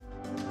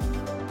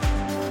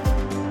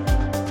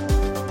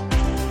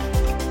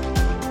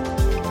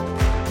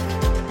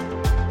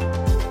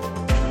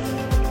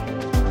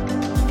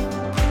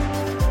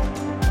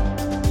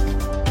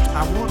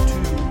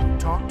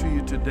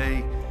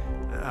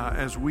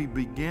as we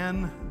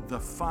begin the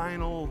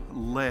final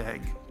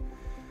leg.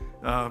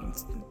 I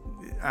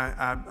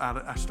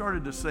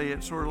started to say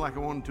it sort of like I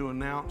wanted to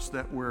announce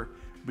that we're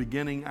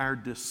beginning our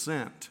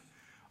descent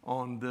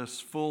on this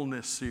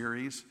fullness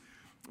series.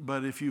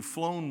 But if you've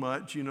flown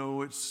much, you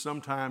know it's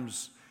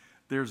sometimes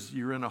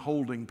you're in a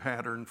holding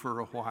pattern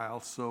for a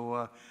while.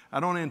 So I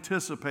don't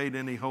anticipate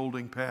any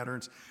holding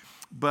patterns.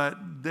 But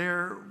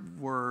there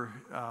were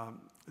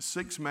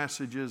 6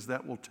 messages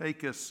that will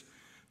take us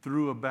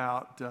through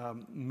about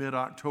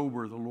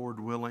mid-October, the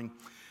Lord willing.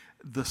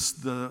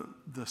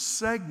 The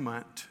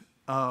segment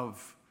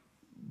of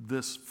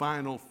this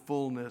final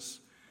fullness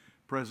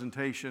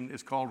presentation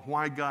is called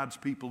Why God's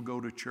People Go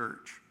to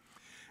Church.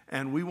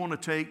 And we want to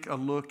take a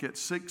look at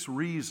 6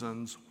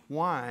 reasons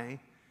why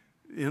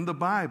in the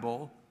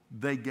Bible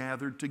they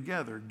gathered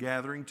together.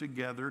 Gathering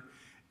together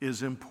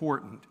is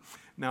important.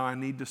 Now I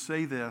need to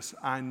say this.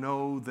 I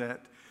know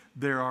that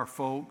there are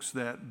folks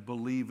that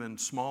believe in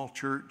small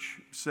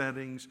church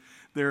settings.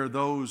 There are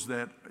those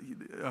that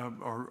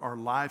are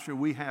live.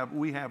 We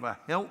have a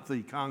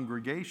healthy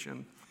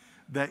congregation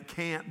that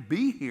can't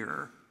be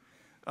here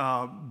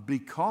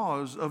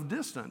because of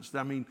distance.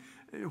 I mean,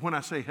 when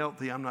I say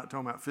healthy, I'm not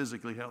talking about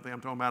physically healthy.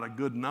 I'm talking about a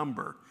good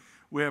number.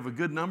 We have a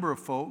good number of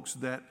folks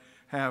that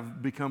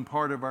have become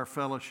part of our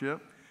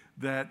fellowship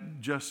that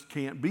just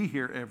can't be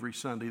here every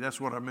Sunday. That's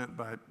what I meant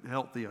by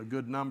healthy, a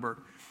good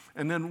number.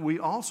 And then we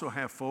also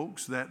have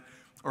folks that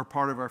are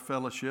part of our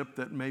fellowship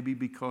that maybe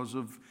because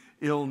of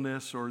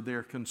illness or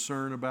their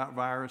concern about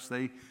virus,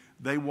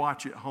 they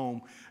watch at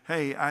home.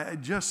 Hey,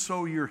 just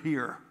so you're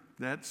here,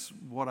 that's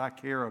what I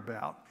care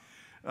about.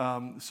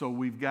 So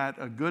we've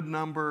got a good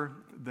number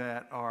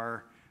that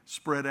are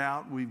spread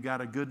out. We've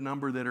got a good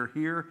number that are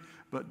here,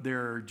 but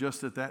they're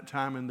just at that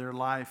time in their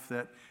life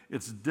that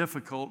it's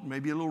difficult,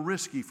 maybe a little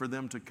risky for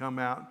them to come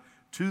out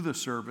to the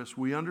service.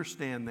 We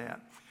understand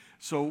that.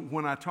 So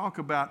when I talk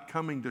about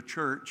coming to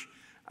church,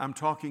 I'm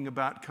talking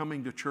about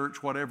coming to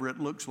church, whatever it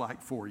looks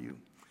like for you.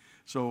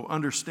 So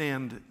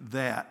understand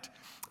that.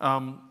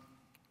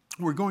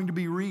 We're going to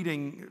be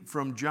reading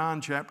from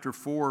John chapter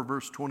 4,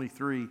 verse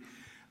 23.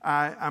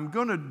 I'm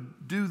going to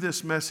do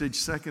this message,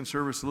 second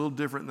service, a little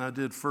different than I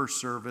did first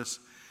service.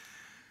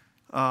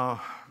 The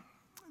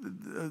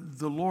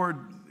Lord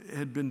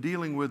had been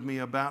dealing with me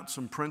about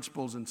some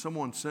principles, and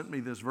someone sent me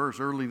this verse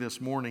early this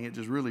morning. It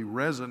just really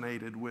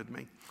resonated with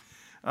me.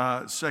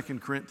 2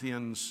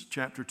 Corinthians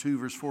chapter 2,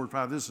 verse 4 and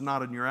 5. This is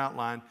not in your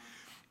outline.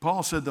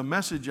 Paul said, the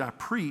message I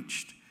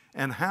preached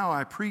and how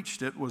I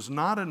preached it was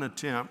not an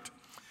attempt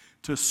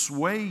to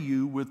sway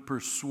you with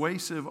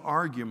persuasive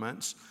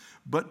arguments,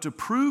 but to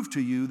prove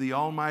to you the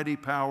almighty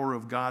power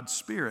of God's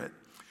Spirit.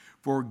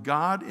 For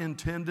God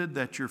intended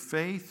that your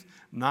faith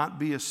not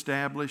be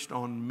established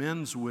on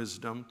men's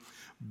wisdom,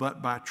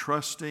 but by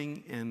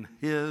trusting in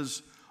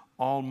His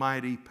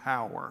almighty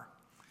power.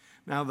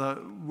 Now,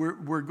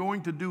 we're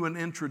going to do an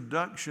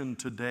introduction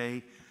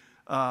today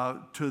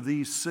to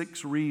these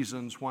 6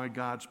 reasons why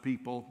God's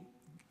people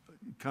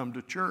come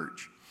to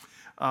church.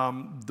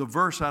 The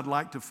verse I'd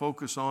like to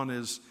focus on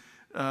is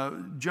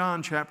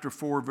John chapter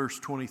 4, verse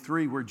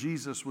 23, where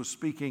Jesus was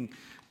speaking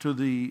to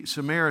the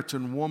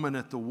Samaritan woman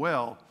at the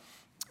well.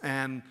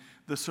 And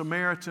the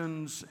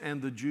Samaritans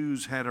and the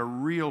Jews had a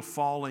real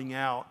falling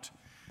out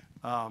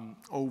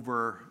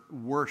over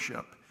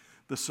worship.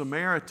 The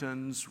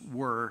Samaritans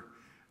were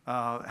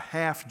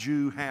half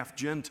Jew, half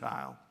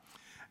Gentile.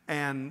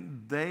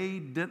 And they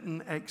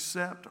didn't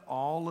accept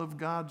all of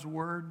God's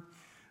word.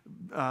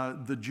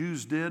 The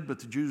Jews did, but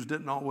the Jews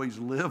didn't always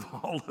live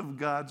all of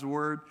God's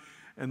word.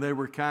 And they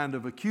were kind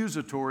of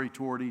accusatory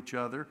toward each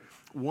other.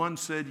 One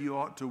said you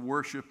ought to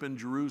worship in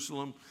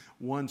Jerusalem.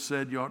 One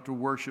said you ought to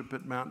worship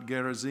at Mount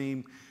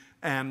Gerizim.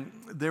 And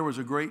there was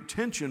a great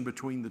tension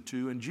between the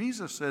two. And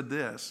Jesus said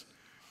this.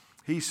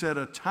 He said,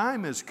 a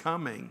time is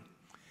coming,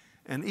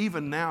 and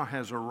even now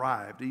has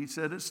arrived. He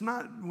said it's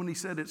not, when he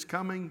said it's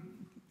coming,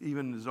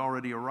 even has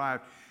already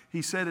arrived.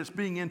 He said it's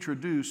being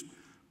introduced,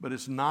 but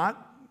it's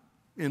not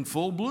in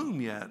full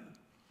bloom yet.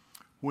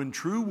 When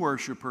true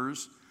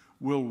worshipers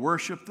will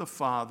worship the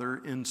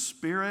Father in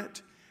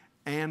spirit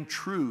and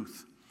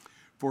truth.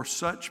 For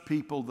such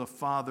people, the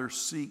Father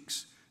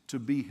seeks to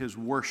be His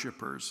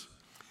worshipers.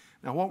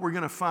 Now, what we're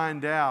going to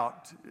find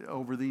out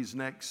over these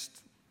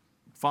next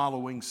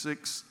following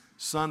 6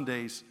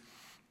 Sundays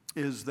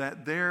is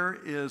that there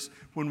is,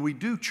 when we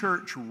do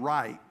church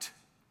right,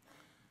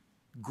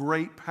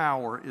 great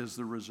power is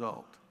the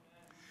result.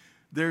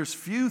 There's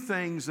few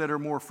things that are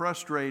more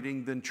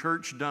frustrating than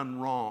church done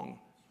wrong.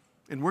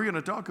 And we're going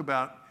to talk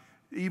about,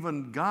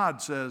 even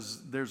God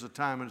says there's a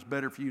time and it's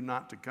better for you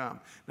not to come.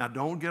 Now,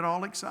 don't get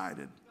all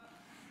excited.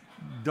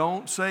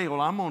 Don't say, well,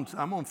 I'm going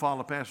to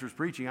follow pastor's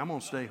preaching. I'm going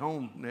to stay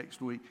home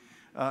next week.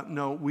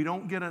 No, we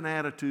don't get an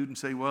attitude and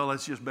say, well,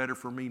 it's just better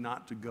for me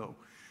not to go.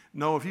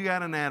 No, if you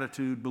got an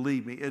attitude,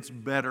 believe me, it's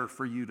better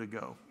for you to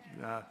go.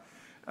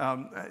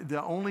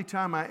 The only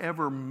time I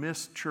ever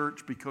missed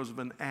church because of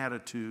an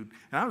attitude,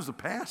 and I was the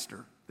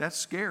pastor. That's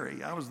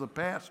scary. I was the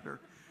pastor.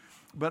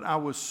 But I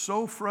was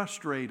so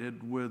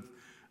frustrated with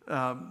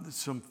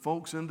some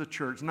folks in the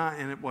church,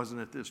 and it wasn't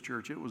at this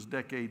church, it was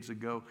decades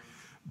ago,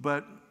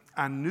 but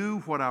I knew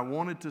what I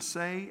wanted to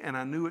say, and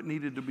I knew it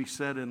needed to be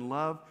said in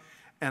love,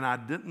 and I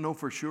didn't know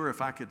for sure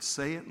if I could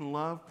say it in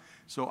love,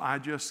 so I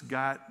just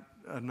got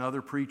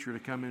another preacher to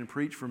come in and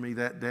preach for me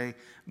that day,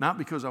 not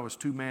because I was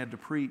too mad to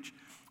preach,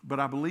 but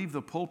I believe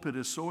the pulpit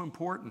is so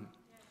important.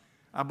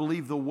 I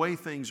believe the way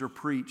things are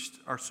preached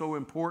are so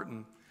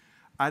important.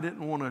 I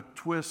didn't want to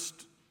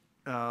twist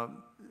a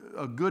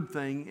good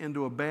thing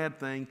into a bad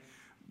thing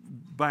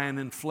by an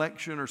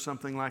inflection or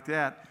something like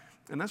that.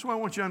 And that's why I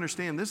want you to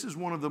understand this is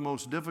one of the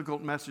most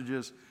difficult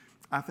messages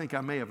I think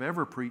I may have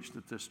ever preached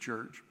at this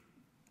church.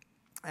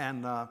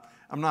 And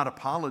I'm not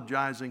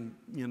apologizing,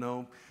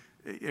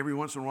 every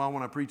once in a while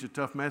when I preach a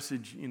tough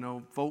message,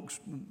 folks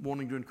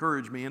wanting to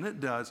encourage me, and it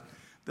does.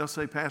 They'll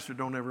say, Pastor,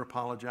 don't ever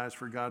apologize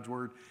for God's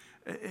word.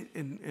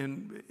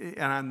 And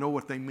I know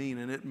what they mean,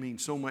 and it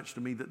means so much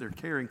to me that they're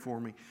caring for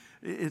me.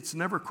 It's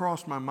never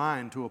crossed my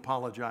mind to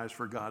apologize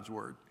for God's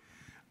word.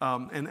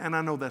 And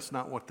I know that's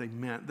not what they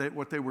meant.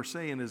 What they were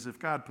saying is, if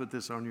God put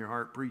this on your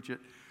heart, preach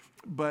it.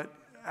 But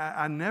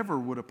I never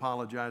would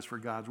apologize for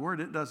God's word.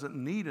 It doesn't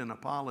need an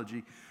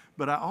apology.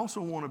 But I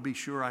also want to be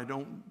sure I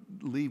don't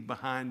leave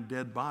behind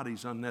dead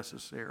bodies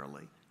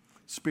unnecessarily,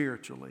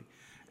 spiritually.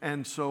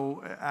 And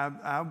so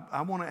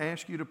I want to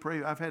ask you to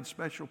pray. I've had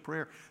special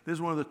prayer. This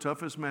is one of the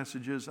toughest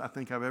messages I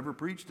think I've ever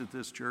preached at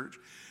this church.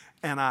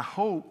 And I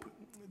hope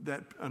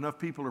that enough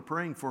people are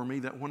praying for me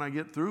that when I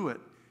get through it,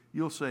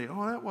 you'll say,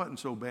 oh, that wasn't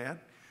so bad.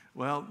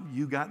 Well,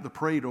 you got the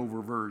prayed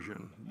over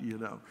version,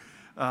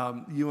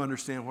 You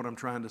understand what I'm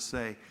trying to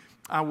say.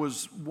 I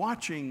was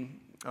watching,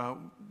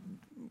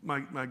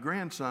 my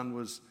grandson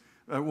was,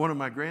 one of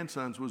my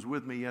grandsons was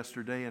with me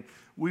yesterday, and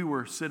we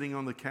were sitting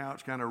on the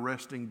couch kind of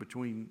resting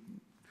between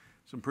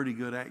some pretty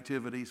good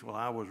activities. Well,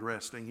 I was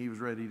resting. He was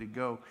ready to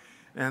go.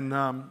 And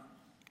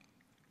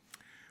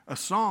a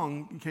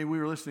song came, we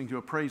were listening to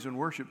a praise and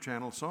worship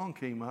channel, song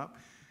came up,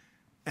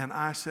 and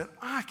I said,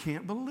 I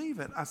can't believe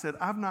it. I said,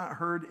 I've not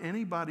heard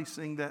anybody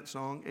sing that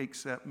song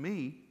except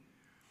me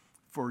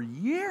for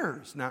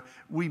years. Now,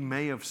 we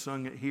may have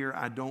sung it here.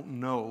 I don't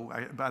know.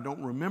 I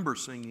don't remember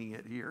singing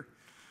it here.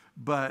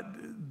 But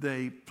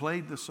they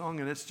played the song,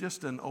 and it's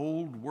just an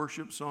old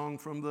worship song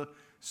from the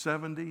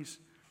 70s.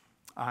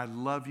 I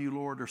love you,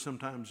 Lord, or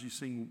sometimes you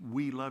sing,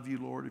 we love you,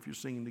 Lord, if you're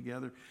singing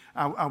together.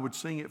 I would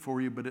sing it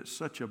for you, but it's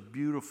such a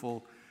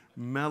beautiful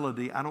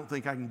melody. I don't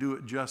think I can do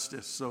it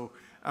justice. So,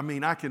 I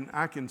mean, I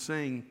can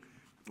sing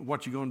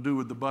what you gonna do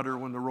with the butter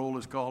when the roll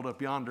is called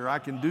up yonder. I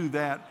can do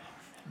that,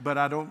 but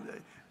I don't.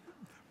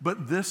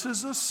 But this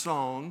is a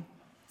song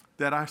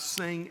that I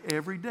sing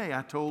every day.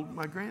 I told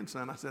my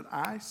grandson, I said,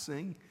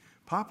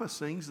 Papa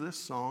sings this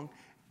song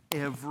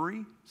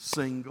every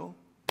single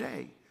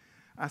day.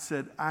 I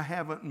said, I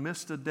haven't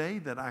missed a day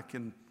that I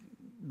can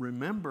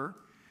remember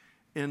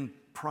in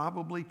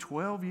probably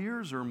 12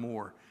 years or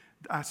more.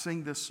 I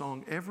sing this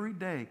song every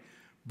day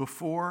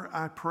before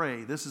I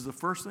pray. This is the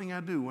first thing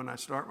I do when I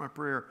start my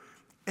prayer.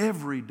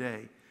 Every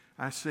day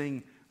I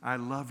sing, I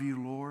love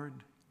you, Lord,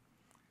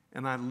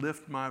 and I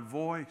lift my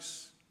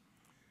voice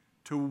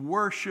to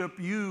worship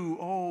you.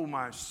 Oh,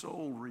 my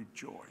soul,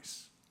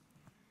 rejoice.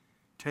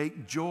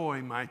 Take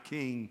joy, my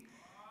King,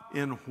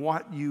 in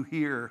what you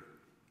hear.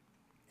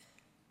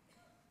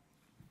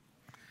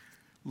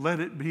 Let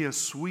it be a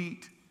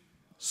sweet,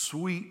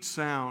 sweet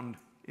sound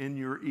in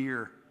your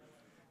ear.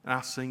 And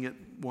I sing it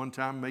one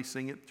time, may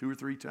sing it 2 or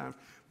 3 times,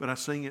 but I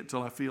sing it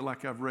till I feel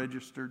like I've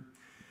registered,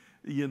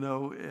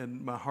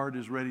 and my heart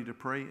is ready to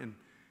pray. And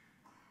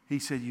he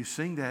said, you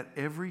sing that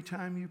every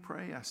time you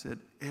pray? I said,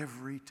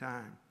 every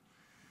time.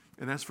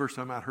 And that's the first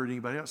time I'd heard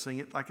anybody else sing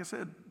it. Like I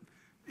said,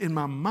 in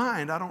my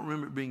mind, I don't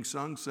remember it being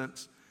sung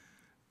since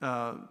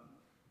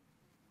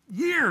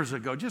years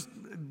ago, just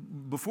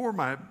before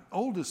my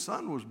oldest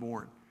son was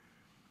born.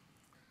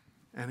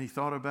 And he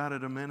thought about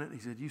it a minute. He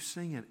said, you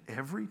sing it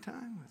every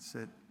time? I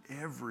said,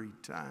 every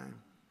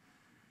time.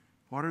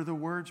 What are the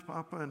words,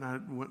 Papa? And I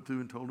went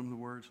through and told him the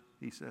words.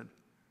 He said,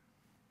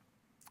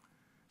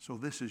 so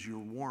this is your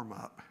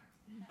warm-up.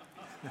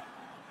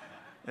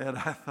 And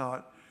I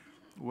thought,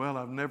 well,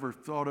 I've never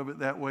thought of it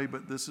that way,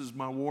 but this is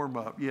my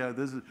warm-up. Yeah,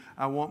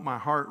 I want my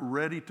heart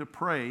ready to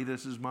pray.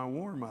 This is my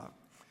warm-up.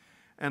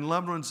 And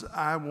loved ones,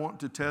 I want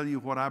to tell you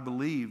what I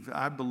believe.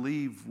 I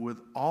believe with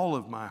all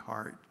of my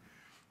heart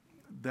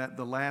that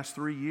the last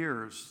 3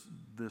 years,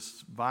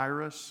 this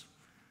virus,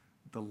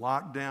 the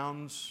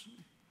lockdowns,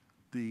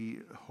 the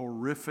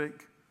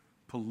horrific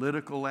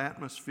political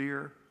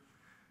atmosphere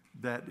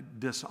that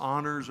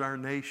dishonors our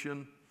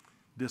nation,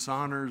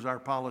 dishonors our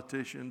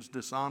politicians,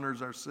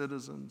 dishonors our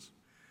citizens,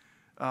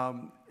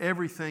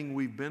 everything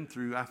we've been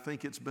through, I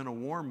think it's been a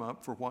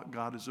warm-up for what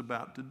God is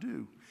about to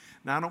do.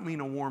 Now, I don't mean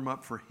a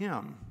warm-up for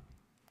him.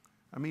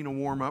 I mean a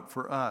warm-up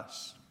for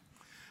us.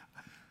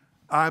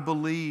 I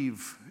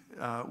believe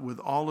with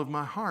all of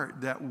my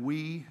heart that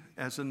we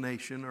as a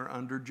nation are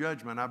under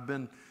judgment. I've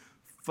been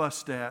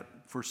fussed at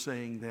for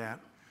saying that.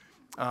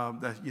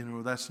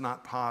 That's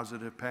not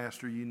positive,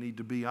 Pastor. You need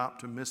to be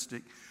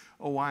optimistic.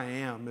 Oh, I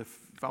am. If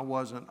I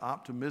wasn't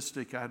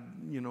optimistic, I'd,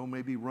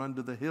 maybe run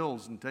to the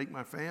hills and take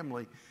my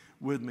family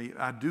with me.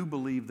 I do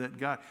believe that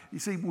God, you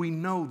see, we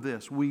know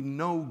this. We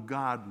know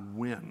God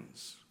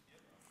wins.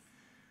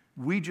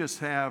 We just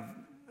have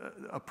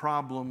a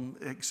problem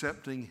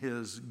accepting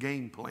His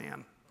game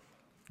plan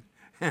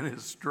and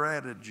His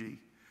strategy.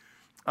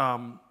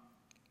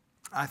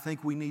 I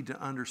think we need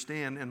to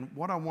understand, and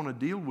what I want to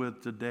deal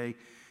with today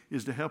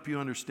is to help you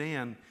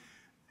understand.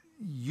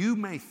 You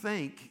may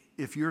think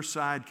if your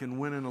side can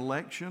win an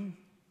election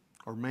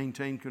or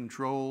maintain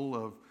control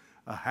of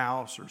a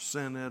House or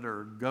Senate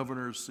or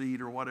governor's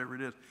seat or whatever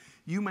it is,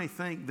 you may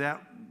think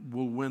that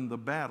will win the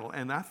battle.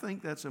 And I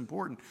think that's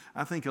important.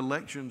 I think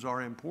elections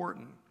are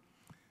important.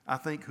 I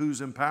think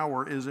who's in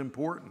power is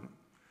important.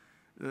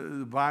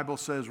 The Bible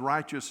says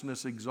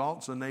righteousness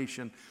exalts a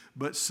nation,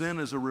 but sin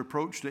is a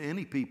reproach to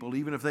any people,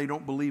 even if they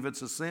don't believe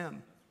it's a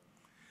sin.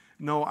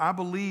 No, I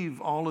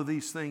believe all of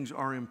these things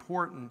are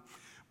important,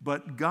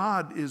 but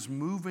God is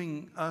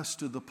moving us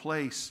to the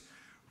place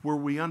where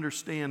we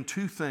understand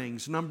two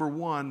things. Number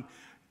one,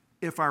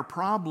 if our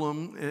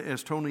problem,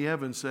 as Tony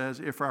Evans says,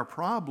 if our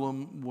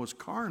problem was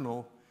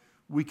carnal,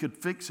 we could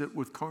fix it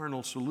with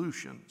carnal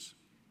solutions.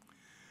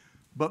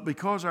 But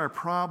because our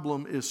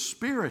problem is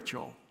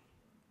spiritual,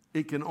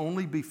 it can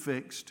only be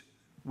fixed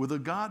with a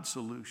God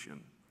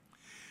solution.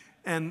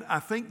 And I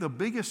think the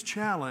biggest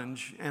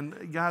challenge,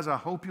 and guys, I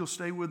hope you'll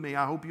stay with me.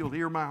 I hope you'll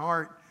hear my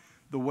heart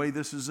the way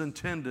this is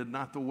intended,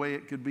 not the way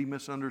it could be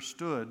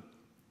misunderstood.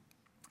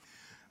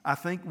 I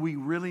think we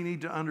really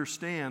need to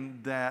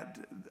understand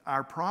that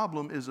our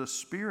problem is a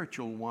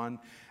spiritual one,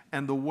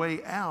 and the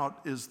way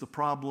out is the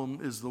problem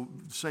is the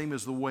same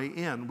as the way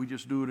in. We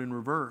just do it in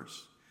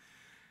reverse.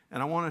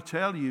 And I want to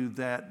tell you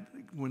that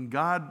when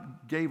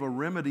God gave a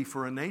remedy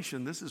for a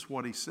nation, this is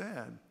what He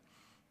said.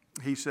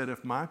 He said,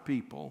 if my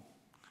people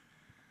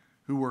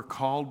who are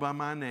called by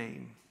my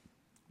name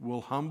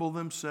will humble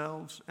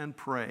themselves and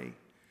pray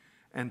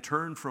and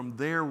turn from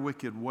their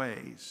wicked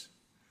ways,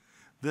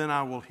 then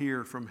I will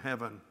hear from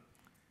heaven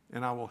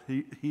and I will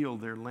heal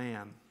their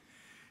land.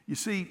 You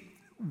see,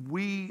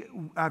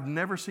 I've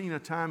never seen a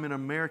time in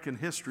American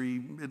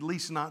history, at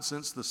least not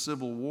since the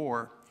Civil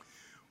War,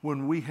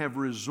 when we have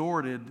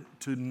resorted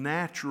to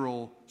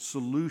natural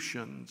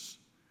solutions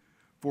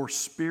for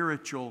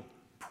spiritual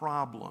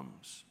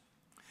problems.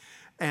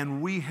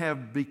 And we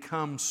have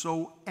become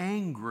so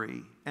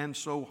angry and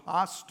so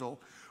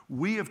hostile.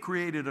 We have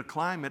created a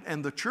climate,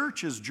 and the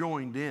church has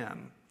joined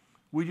in.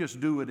 We just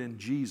do it in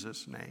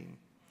Jesus' name.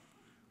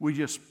 We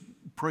just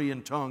pray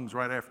in tongues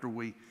right after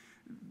we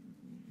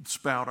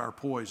spout our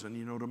poison,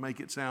 to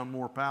make it sound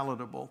more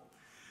palatable.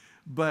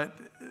 But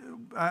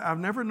I've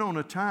never known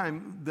a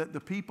time that the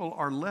people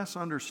are less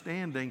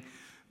understanding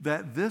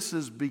that this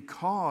is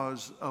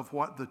because of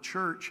what the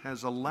church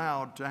has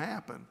allowed to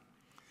happen.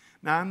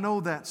 Now, I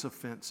know that's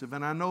offensive,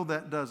 and I know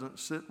that doesn't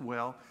sit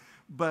well,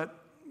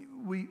 but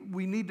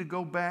we need to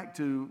go back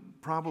to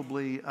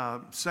probably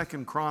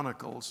 2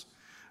 Chronicles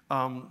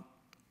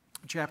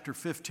chapter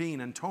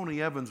 15. And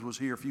Tony Evans was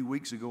here a few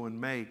weeks ago in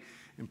May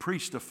and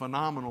preached a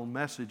phenomenal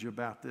message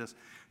about this.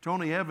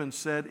 Tony Evans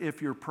said,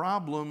 if your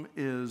problem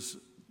is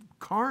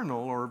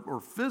carnal or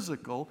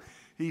physical,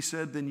 he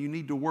said, then you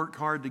need to work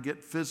hard to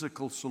get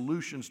physical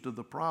solutions to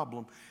the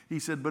problem. He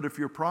said, but if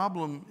your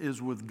problem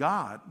is with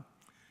God,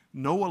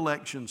 no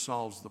election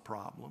solves the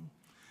problem.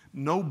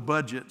 No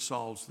budget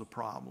solves the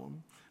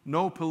problem.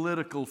 No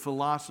political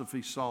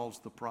philosophy solves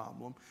the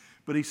problem.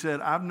 But he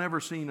said, I've never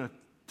seen a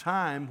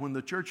time when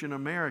the church in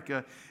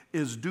America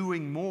is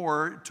doing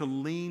more to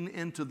lean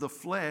into the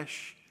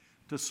flesh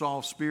to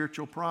solve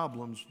spiritual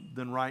problems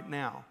than right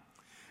now.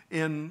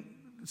 In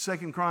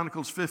 2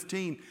 Chronicles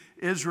 15,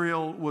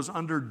 Israel was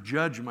under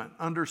judgment,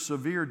 under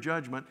severe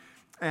judgment,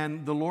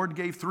 and the Lord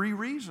gave 3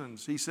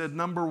 reasons. He said,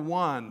 number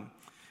one,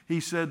 He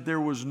said there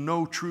was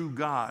no true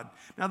God.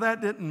 Now that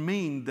didn't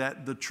mean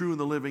that the true and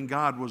the living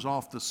God was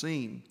off the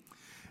scene.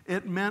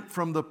 It meant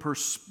from the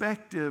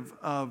perspective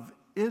of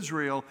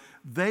Israel,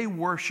 they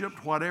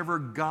worshiped whatever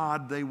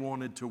God they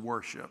wanted to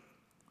worship.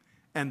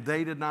 And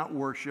they did not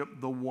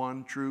worship the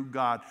one true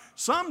God.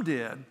 Some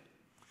did,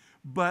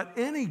 but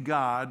any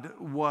God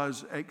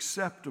was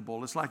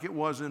acceptable. It's like it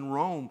was in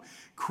Rome.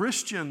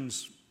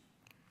 Christians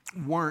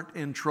weren't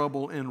in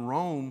trouble in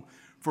Rome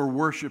for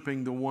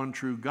worshiping the one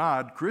true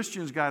God.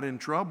 Christians got in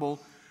trouble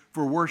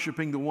for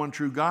worshiping the one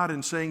true God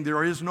and saying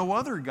there is no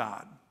other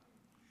God.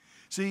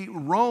 See,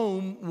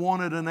 Rome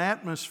wanted an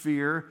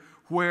atmosphere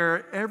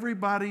where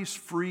everybody's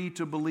free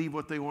to believe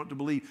what they want to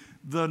believe.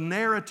 The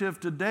narrative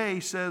today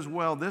says,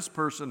 well, this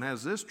person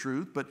has this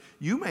truth, but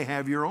you may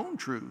have your own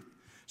truth.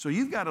 So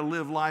you've got to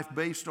live life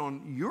based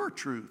on your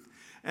truth.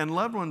 And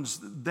loved ones,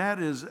 that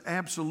is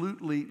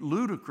absolutely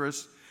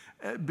ludicrous,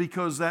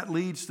 because that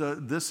leads to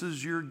this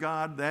is your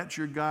God, that's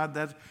your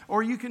God,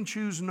 or you can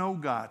choose no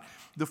God.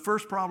 The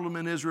first problem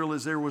in Israel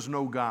is there was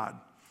no God.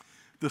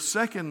 The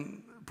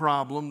second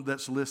problem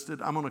that's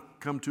listed, I'm going to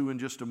come to in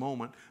just a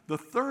moment. The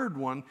third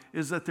one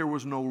is that there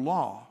was no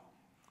law.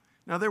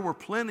 Now, there were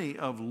plenty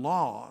of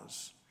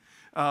laws.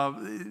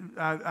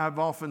 I've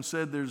often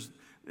said there's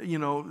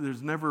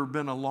never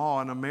been a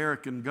law an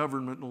American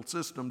governmental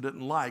system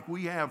didn't like.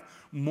 We have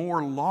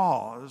more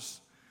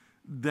laws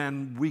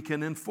than we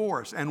can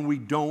enforce, and we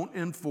don't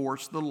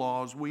enforce the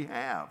laws we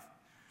have.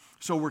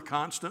 So we're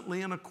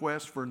constantly in a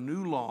quest for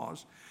new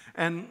laws.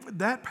 And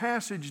that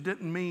passage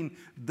didn't mean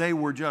they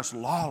were just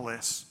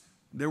lawless.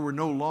 There were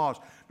no laws.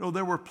 No,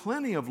 there were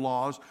plenty of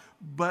laws,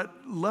 but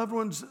loved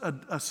ones,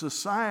 a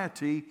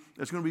society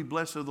that's going to be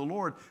blessed of the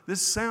Lord,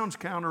 this sounds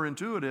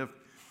counterintuitive,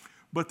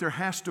 but there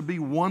has to be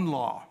one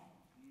law.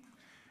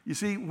 You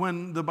see,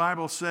 when the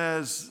Bible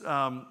says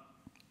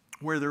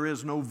where there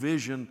is no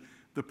vision,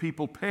 the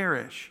people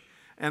perish.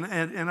 And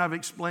I've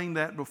explained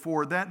that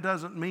before. That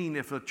doesn't mean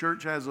if a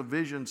church has a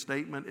vision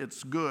statement,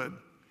 it's good.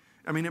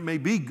 I mean, it may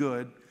be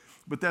good,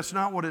 but that's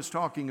not what it's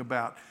talking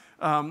about.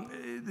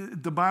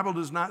 The Bible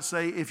does not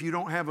say if you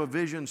don't have a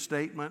vision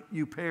statement,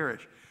 you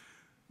perish.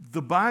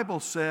 The Bible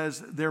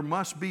says there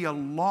must be a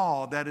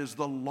law that is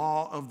the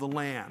law of the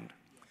land.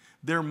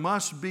 There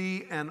must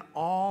be an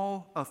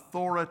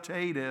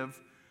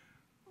all-authoritative,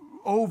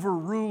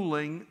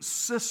 overruling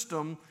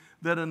system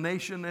that a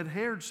nation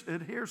adheres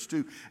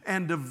to.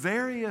 And to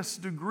various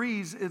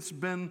degrees, it's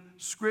been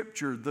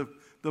Scripture.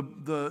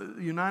 The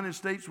United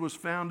States was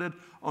founded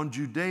on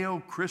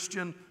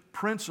Judeo-Christian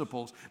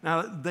principles.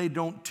 Now, they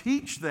don't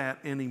teach that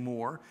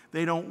anymore.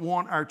 They don't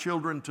want our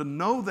children to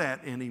know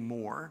that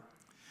anymore.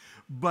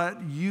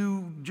 But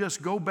you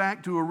just go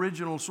back to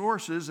original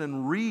sources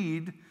and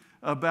read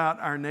about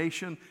our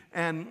nation.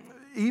 And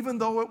even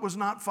though it was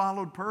not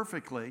followed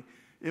perfectly,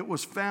 it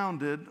was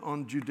founded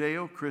on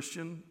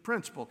Judeo-Christian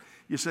principle.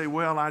 You say,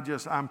 well,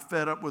 I'm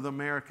fed up with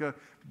America.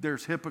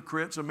 There's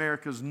hypocrites.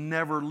 America's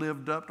never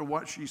lived up to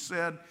what she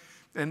said,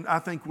 and I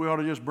think we ought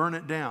to just burn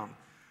it down.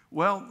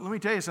 Well, let me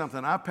tell you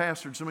something. I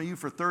pastored some of you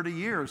for 30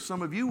 years.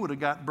 Some of you would have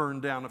got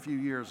burned down a few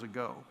years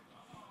ago.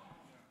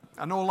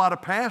 I know a lot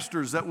of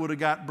pastors that would have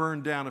got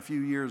burned down a few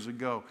years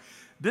ago.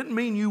 Didn't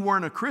mean you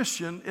weren't a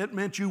Christian. It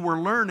meant you were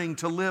learning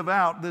to live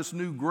out this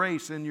new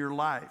grace in your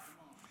life.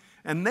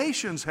 And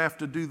nations have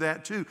to do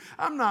that too.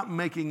 I'm not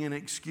making an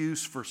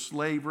excuse for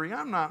slavery.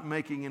 I'm not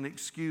making an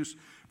excuse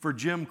for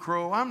Jim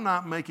Crow. I'm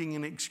not making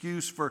an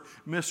excuse for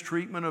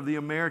mistreatment of the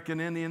American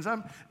Indians.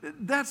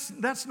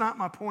 That's not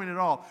my point at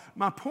all.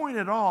 My point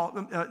at all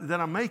that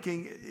I'm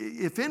making,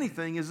 if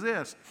anything, is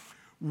this.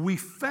 We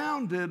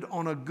founded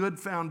on a good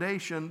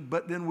foundation,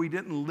 but then we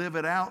didn't live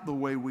it out the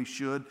way we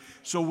should.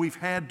 So we've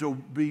had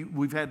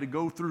to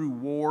go through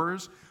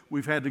wars.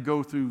 We've had to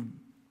go through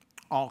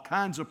all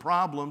kinds of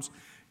problems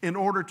in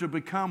order to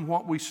become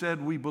what we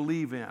said we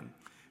believe in.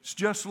 It's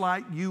just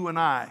like you and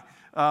I.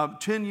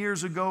 10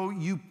 years ago,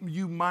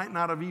 you might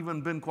not have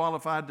even been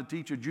qualified to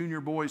teach a junior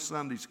boys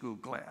Sunday school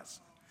class.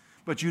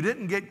 But you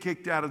didn't get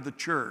kicked out of the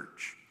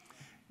church.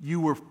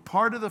 You were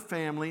part of the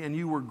family and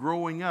you were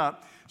growing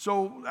up.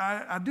 So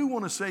I do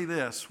want to say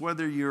this,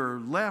 whether you're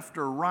left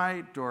or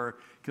right or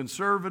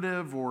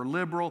conservative or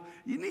liberal,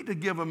 you need to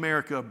give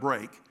America a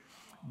break.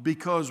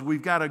 Because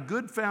we've got a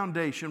good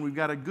foundation, we've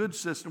got a good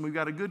system, we've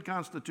got a good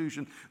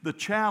constitution. The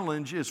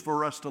challenge is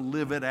for us to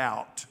live it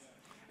out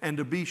and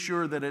to be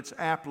sure that it's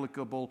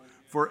applicable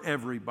for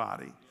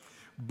everybody.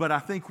 But I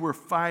think we're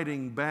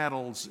fighting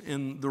battles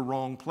in the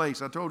wrong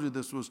place. I told you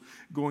this was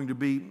going to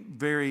be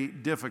very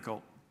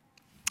difficult.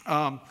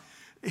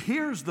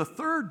 Here's the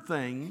third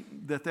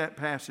thing that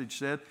passage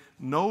said.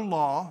 No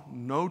law,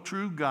 no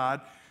true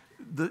God.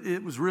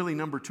 It was really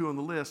number 2 on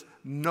the list.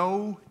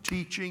 No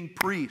teaching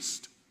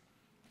priest.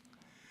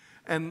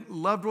 And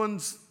loved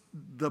ones,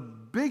 the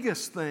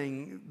biggest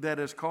thing that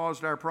has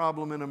caused our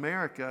problem in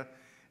America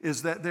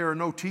is that there are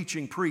no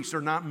teaching priests,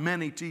 or not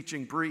many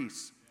teaching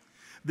priests.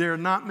 There are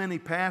not many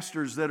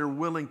pastors that are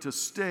willing to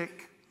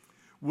stick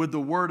with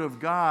the Word of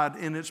God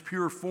in its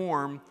pure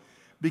form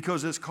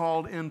because it's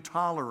called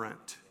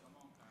intolerant.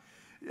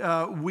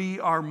 We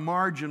are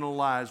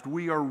marginalized.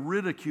 We are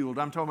ridiculed.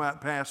 I'm talking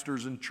about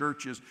pastors and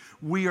churches.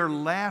 We are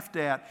laughed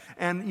at.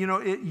 And,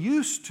 it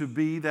used to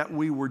be that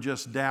we were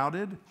just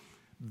doubted.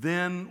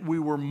 Then we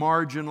were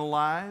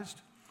marginalized.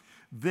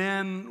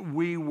 Then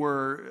we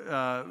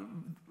were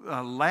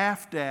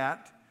laughed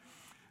at.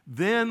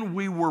 Then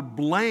we were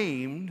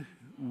blamed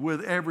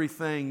with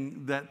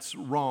everything that's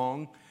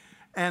wrong.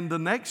 And the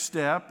next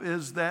step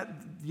is that,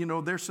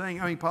 they're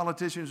saying,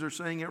 politicians are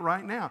saying it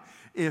right now.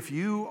 If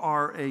you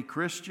are a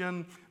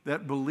Christian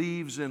that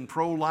believes in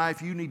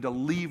pro-life, you need to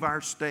leave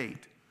our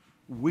state.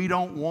 We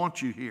don't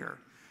want you here.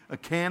 A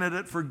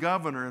candidate for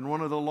governor in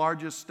one of the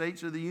largest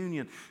states of the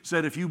union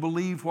said, if you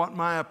believe what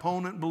my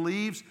opponent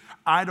believes,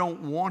 I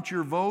don't want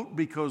your vote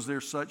because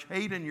there's such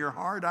hate in your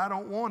heart, I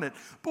don't want it.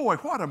 Boy,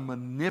 what a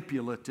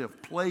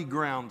manipulative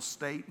playground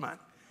statement.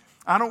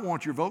 I don't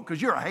want your vote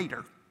because you're a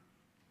hater.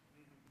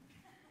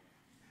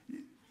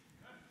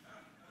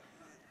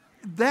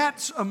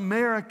 That's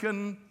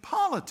American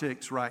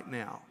politics right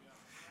now.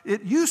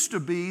 It used to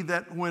be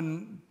that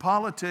when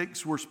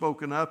politics were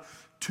spoken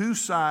of, 2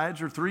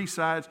 sides or 3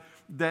 sides,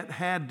 that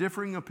had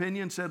differing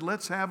opinions said,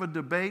 let's have a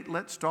debate,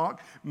 let's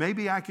talk.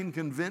 Maybe I can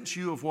convince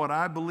you of what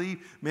I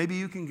believe. Maybe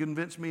you can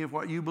convince me of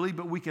what you believe,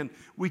 but we can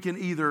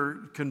either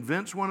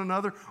convince one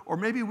another or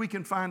maybe we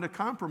can find a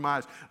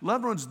compromise.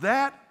 Loved ones,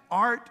 that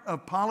art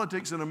of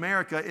politics in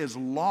America is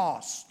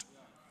lost.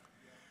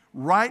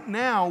 Right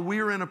now,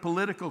 we're in a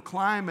political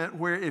climate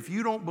where if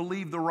you don't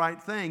believe the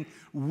right thing,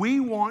 we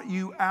want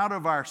you out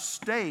of our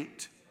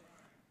state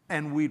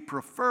and we'd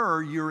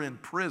prefer you're in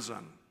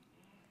prison.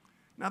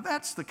 Now,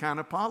 that's the kind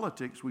of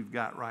politics we've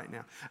got right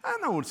now. I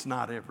know it's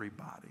not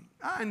everybody.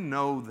 I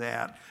know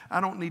that. I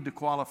don't need to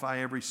qualify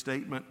every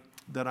statement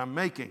that I'm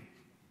making.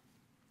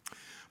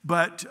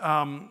 But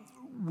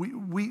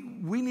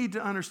we need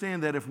to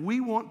understand that if we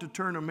want to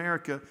turn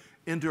America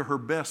into her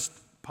best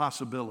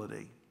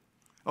possibility,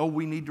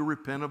 we need to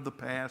repent of the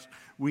past.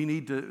 We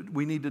need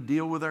to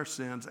deal with our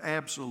sins.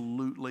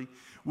 Absolutely.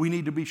 We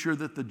need to be sure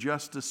that the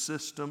justice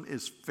system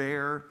is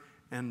fair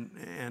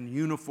and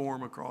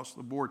uniform across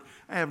the board.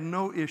 I have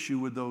no issue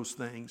with those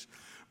things.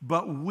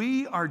 But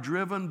we are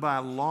driven by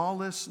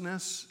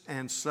lawlessness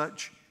and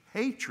such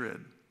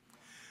hatred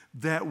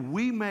that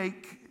we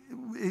make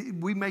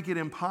it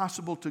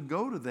impossible to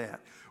go to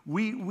that.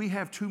 We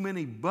have too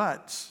many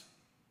buts.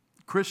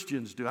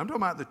 Christians do. I'm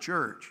talking about the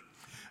church.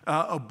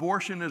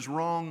 Abortion is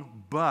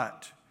wrong,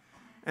 but.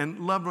 And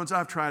loved ones,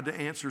 I've tried to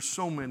answer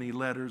so many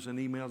letters and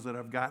emails that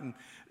I've gotten.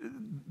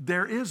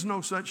 There is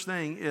no such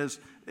thing as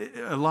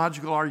a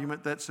logical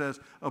argument that says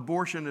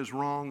abortion is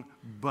wrong,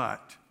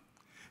 but.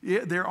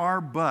 There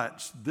are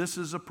buts. This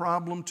is a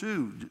problem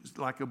too,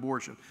 like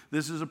abortion.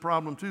 This is a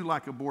problem too,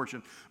 like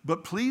abortion.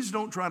 But please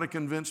don't try to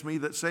convince me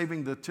that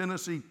saving the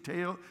Tennessee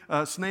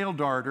snail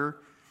darter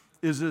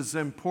is as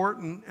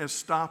important as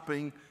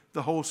stopping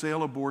the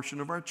wholesale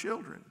abortion of our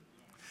children.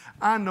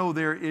 I know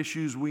there are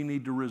issues we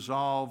need to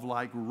resolve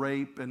like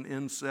rape and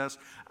incest.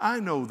 I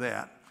know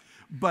that.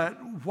 But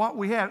what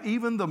we have,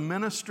 even the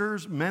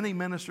ministers, many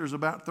ministers,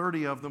 about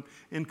 30 of them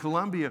in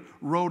Columbia,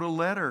 wrote a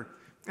letter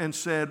and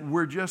said,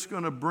 we're just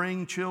going to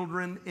bring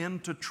children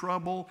into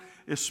trouble,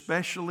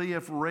 especially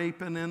if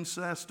rape and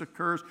incest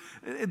occurs.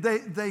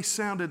 They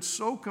sounded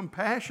so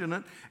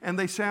compassionate and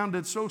they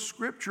sounded so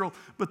scriptural.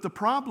 But the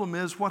problem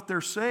is what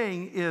they're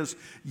saying is,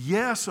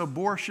 yes,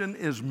 abortion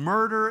is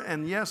murder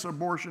and yes,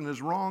 abortion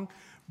is wrong,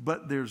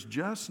 but there's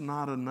just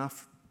not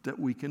enough that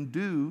we can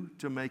do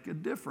to make a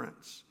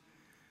difference.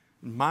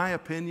 My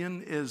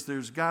opinion is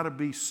there's got to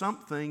be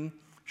something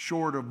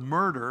short of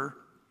murder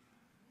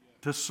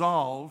to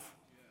solve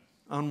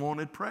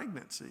unwanted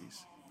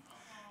pregnancies.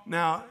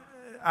 Now,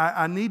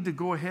 I need to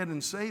go ahead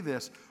and say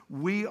this.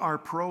 We are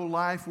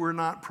pro-life. We're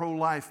not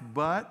pro-life,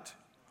 but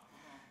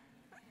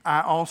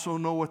I also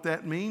know what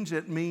that means.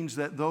 It means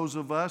that those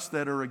of us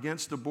that are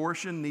against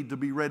abortion need to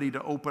be ready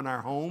to open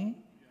our home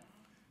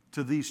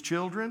to these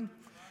children.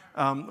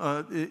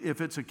 If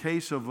it's a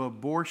case of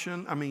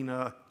abortion,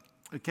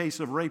 a case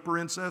of rape or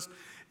incest,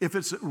 if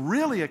it's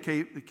really a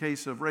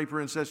case of rape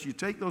or incest, you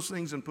take those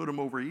things and put them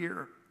over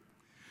here.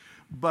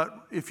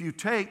 But if you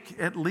take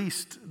at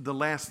least the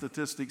last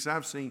statistics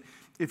I've seen,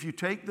 if you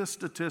take the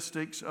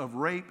statistics of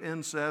rape,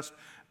 incest,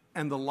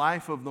 and the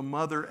life of the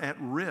mother at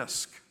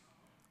risk,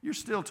 you're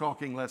still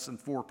talking less than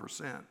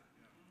 4%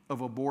 of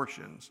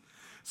abortions.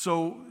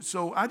 So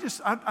I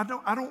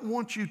don't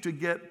want you to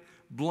get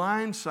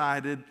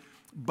blindsided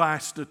by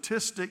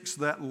statistics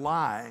that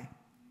lie.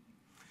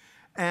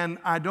 And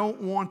I don't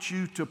want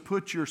you to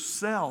put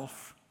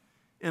yourself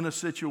in a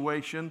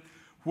situation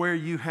where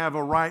you have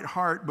a right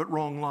heart but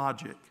wrong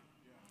logic.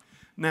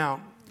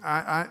 Now,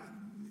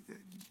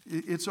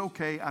 it's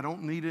okay. I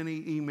don't need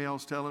any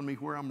emails telling me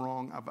where I'm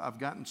wrong. I've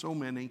gotten so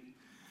many,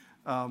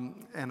 and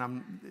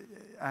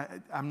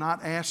I'm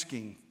not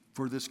asking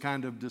for this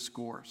kind of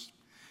discourse.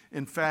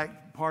 In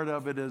fact, part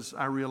of it is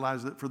I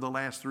realize that for the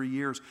last 3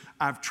 years,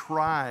 I've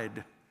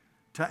tried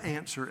to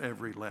answer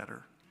every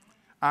letter.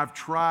 I've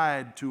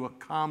tried to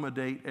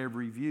accommodate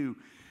every view.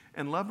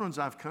 And loved ones,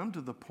 I've come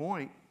to the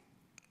point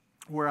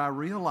where I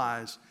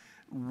realize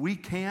we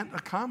can't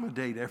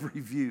accommodate every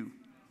view.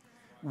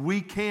 We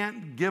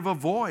can't give a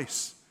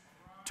voice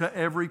to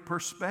every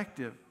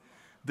perspective.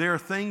 There are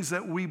things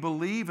that we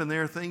believe and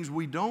there are things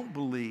we don't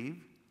believe.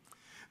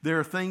 There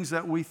are things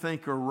that we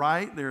think are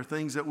right. There are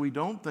things that we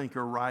don't think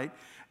are right.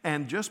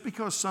 And just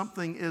because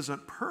something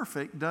isn't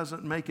perfect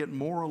doesn't make it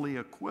morally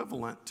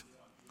equivalent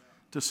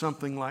to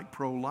something like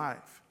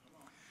pro-life.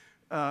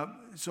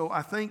 So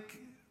I think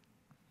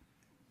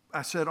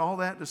I said all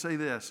that to say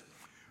this.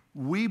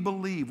 We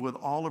believe with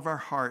all of our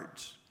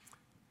hearts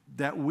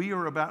that we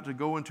are about to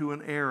go into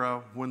an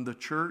era when the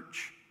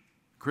church,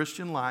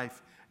 Christian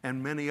Life,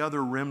 and many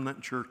other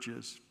remnant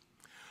churches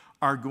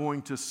are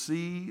going to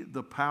see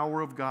the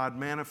power of God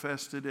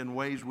manifested in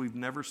ways we've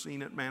never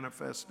seen it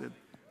manifested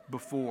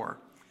before.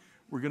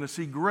 We're going to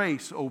see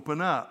grace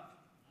open up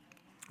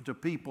to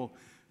people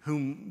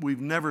whom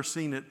we've never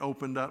seen it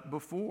opened up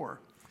before.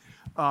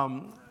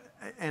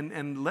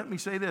 And let me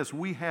say this,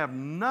 we have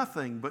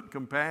nothing but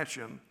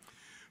compassion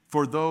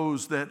for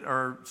those that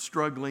are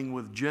struggling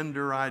with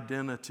gender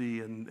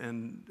identity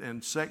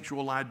and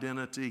sexual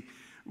identity.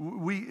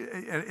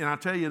 And I'll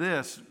tell you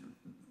this,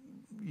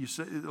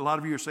 a lot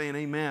of you are saying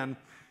amen,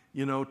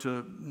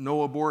 to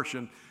no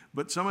abortion,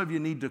 but some of you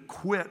need to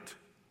quit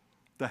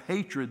the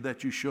hatred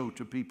that you show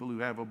to people who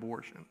have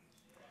abortion.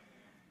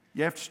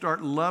 You have to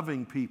start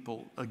loving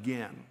people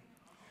again.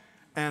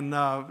 And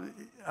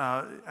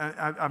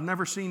I've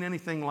never seen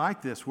anything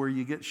like this where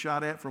you get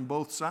shot at from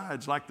both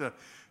sides, like the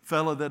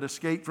fella that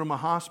escaped from a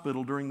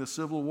hospital during the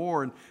Civil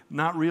War and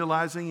not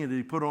realizing it,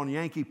 he put on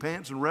Yankee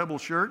pants and rebel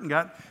shirt and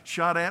got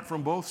shot at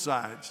from both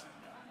sides.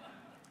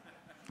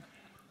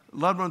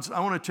 Loved ones,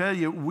 I want to tell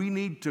you, we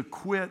need to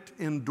quit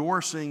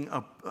endorsing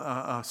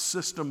a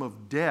system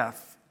of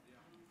death,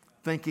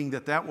 thinking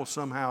that will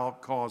somehow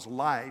cause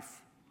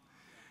life.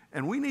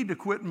 And we need to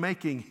quit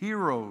making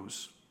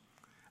heroes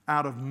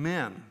out of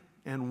men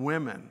and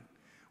women.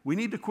 We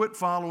need to quit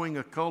following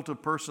a cult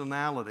of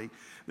personality.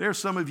 There are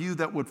some of you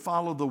that would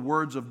follow the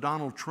words of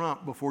Donald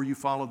Trump before you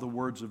follow the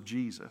words of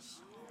Jesus.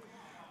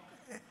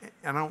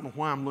 And I don't know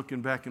why I'm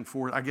looking back and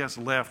forth. I guess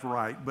left,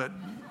 right, but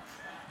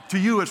to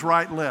you it's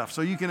right, left.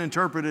 So you can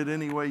interpret it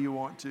any way you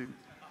want to.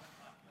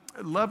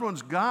 Loved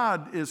ones,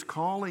 God is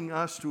calling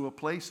us to a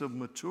place of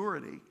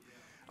maturity.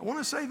 I want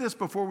to say this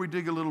before we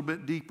dig a little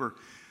bit deeper.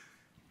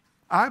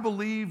 I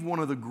believe one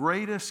of the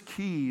greatest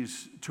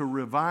keys to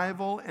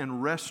revival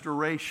and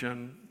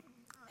restoration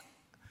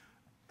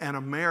and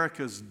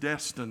America's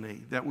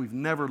destiny that we've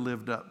never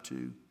lived up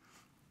to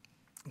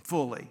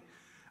fully,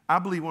 I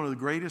believe one of the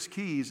greatest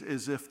keys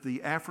is if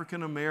the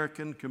African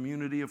American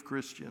community of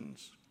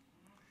Christians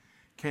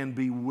can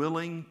be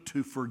willing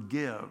to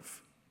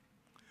forgive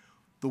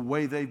the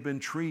way they've been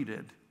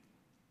treated.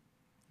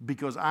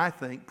 Because I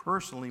think,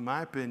 personally,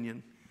 my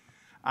opinion,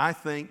 I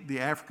think the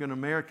African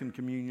American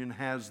communion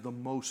has the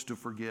most to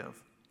forgive.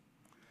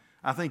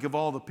 I think of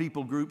all the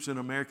people groups in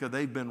America,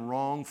 they've been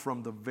wronged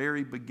from the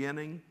very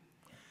beginning.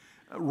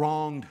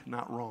 Wronged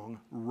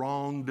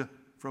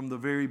from the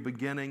very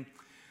beginning.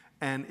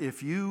 And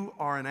if you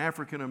are an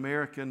African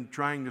American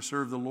trying to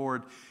serve the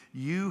Lord,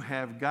 you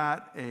have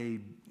got a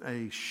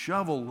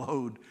shovel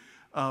load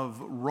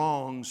of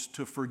wrongs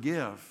to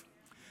forgive.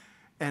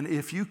 And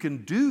if you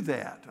can do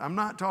that, I'm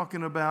not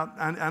talking about,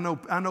 I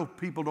know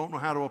people don't know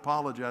how to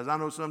apologize. I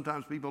know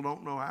sometimes people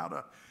don't know how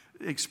to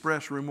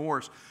express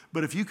remorse.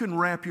 But if you can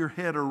wrap your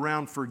head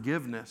around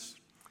forgiveness,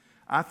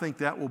 I think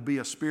that will be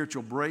a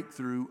spiritual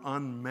breakthrough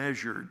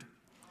unmeasured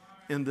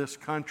in this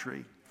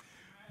country.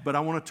 But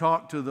I want to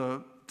talk to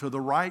the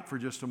right for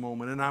just a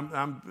moment, and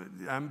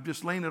I'm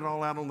just laying it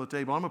all out on the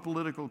table. I'm a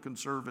political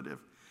conservative.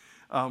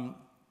 I'm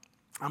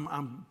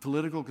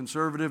political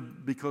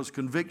conservative because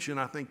conviction,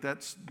 I think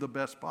that's the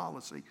best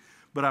policy.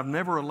 But I've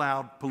never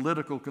allowed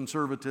political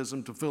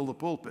conservatism to fill the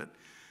pulpit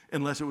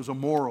unless it was a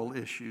moral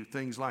issue,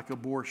 things like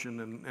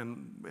abortion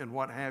and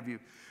what have you.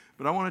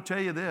 But I want to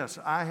tell you this,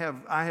 I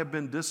have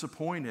been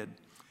disappointed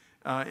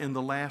in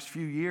the last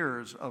few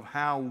years of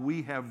how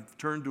we have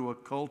turned to a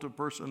cult of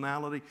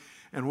personality,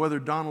 and whether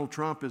Donald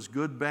Trump is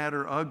good, bad,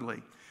 or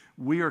ugly,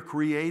 we are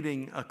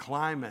creating a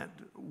climate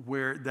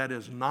where that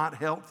is not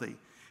healthy.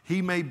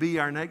 He may be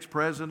our next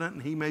president,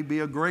 and he may be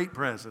a great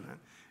president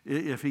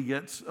if he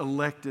gets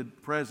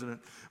elected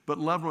president. But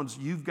loved ones,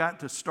 you've got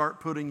to start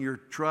putting your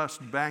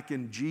trust back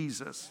in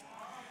Jesus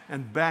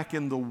and back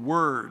in the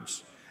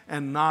words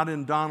and not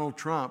in Donald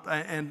Trump.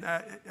 And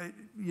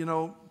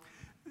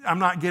I'm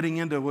not getting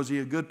into was he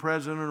a good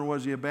president or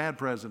was he a bad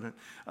president.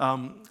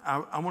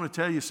 I want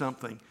to tell you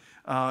something.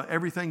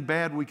 Everything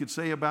bad we could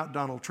say about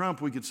Donald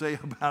Trump, we could say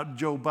about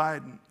Joe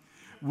Biden.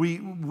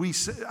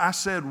 I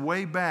said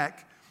way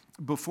back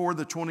before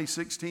the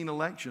 2016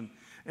 election,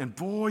 and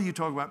boy, you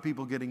talk about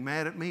people getting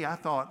mad at me. I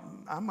thought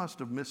I must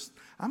have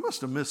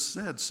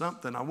missaid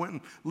something. I went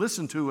and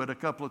listened to it a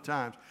couple of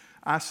times.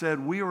 I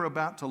said we are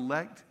about to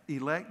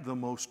elect the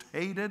most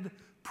hated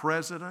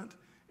president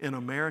in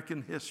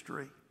American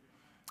history.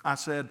 I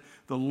said,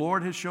 the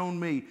Lord has shown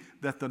me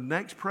that the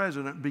next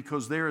president,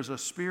 because there is a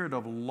spirit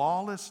of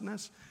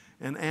lawlessness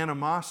and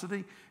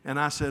animosity, and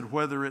I said,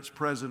 whether it's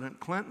President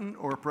Clinton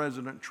or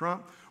President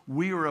Trump,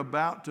 we are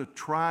about to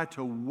try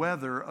to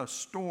weather a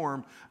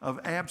storm of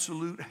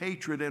absolute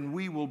hatred, and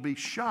we will be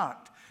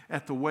shocked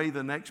at the way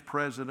the next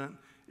president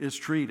is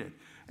treated.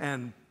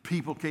 And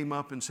people came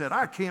up and said,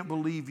 I can't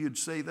believe you'd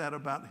say that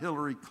about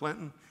Hillary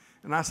Clinton.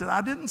 And I said,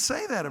 I didn't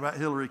say that about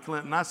Hillary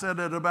Clinton. I said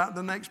it about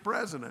the next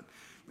president.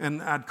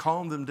 And I'd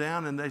calm them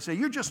down, and they say,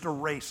 you're just a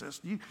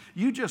racist.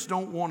 You just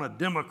don't want a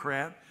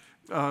Democrat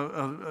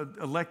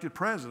elected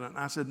president.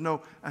 I said,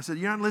 no. I said,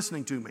 you're not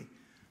listening to me.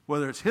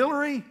 Whether it's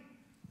Hillary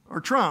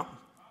or Trump,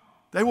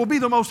 they will be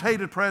the most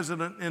hated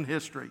president in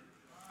history.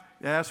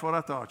 Yeah, that's what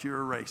I thought.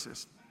 You're a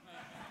racist.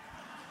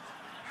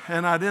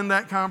 And I'd end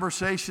that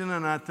conversation,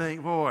 and I'd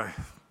think, boy.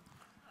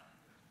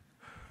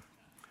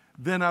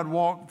 Then I'd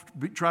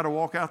try to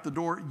walk out the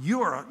door.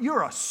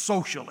 You're a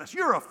socialist.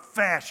 You're a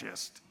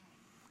fascist.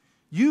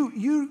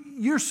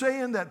 You're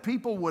saying that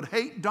people would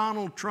hate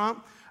Donald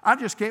Trump? I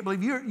just can't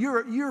believe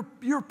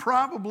you're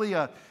probably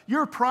a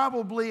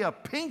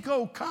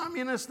pinko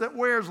communist that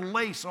wears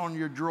lace on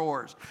your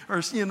drawers,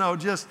 or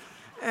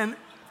and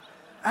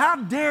how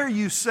dare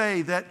you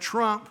say that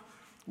Trump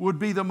would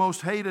be the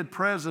most hated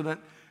president?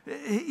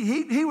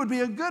 He would be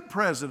a good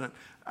president.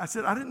 I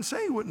said, I didn't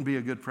say he wouldn't be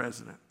a good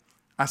president.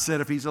 I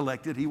said if he's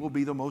elected, he will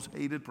be the most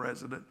hated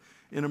president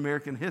in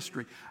American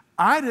history.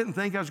 I didn't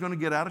think I was going to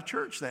get out of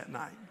church that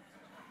night.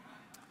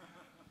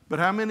 But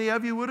how many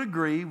of you would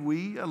agree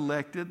we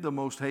elected the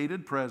most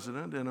hated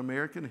president in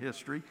American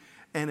history,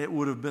 and it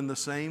would have been the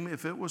same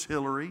if it was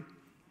Hillary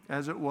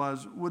as it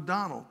was with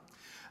Donald?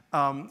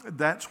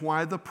 That's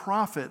why the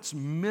prophets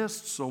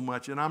missed so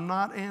much, and I'm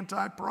not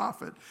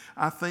anti-prophet.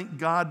 I think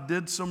God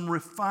did some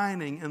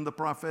refining in the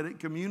prophetic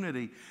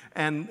community,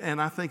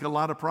 and I think a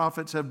lot of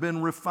prophets have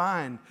been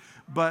refined.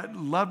 But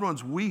loved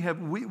ones, we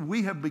have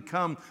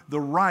become,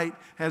 the right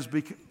has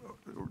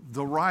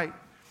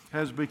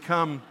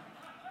become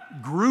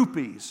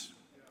groupies.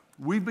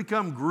 We've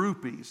become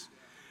groupies.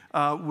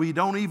 We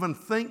don't even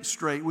think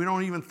straight. We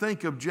don't even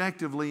think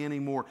objectively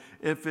anymore.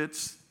 If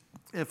it's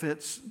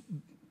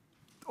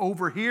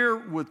over here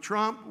with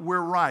Trump, we're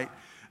right.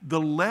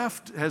 The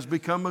left has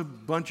become a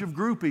bunch of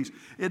groupies.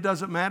 It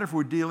doesn't matter if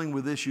we're dealing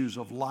with issues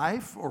of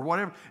life or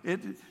whatever.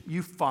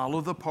 You follow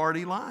the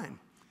party line.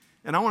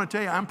 And I want to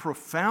tell you, I'm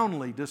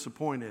profoundly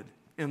disappointed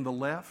in the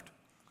left,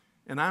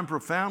 and I'm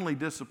profoundly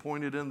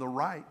disappointed in the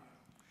right.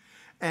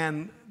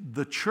 And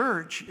the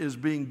church is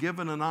being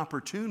given an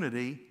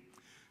opportunity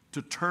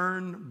to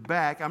turn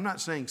back. I'm not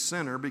saying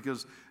sinner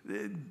because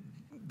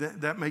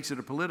that makes it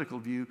a political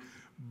view,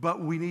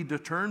 but we need to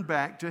turn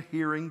back to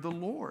hearing the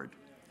Lord.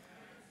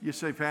 You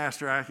say,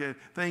 Pastor,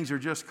 things are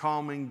just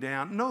calming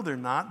down. No, they're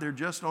not. They're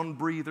just on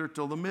breather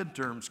till the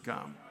midterms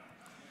come.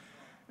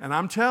 And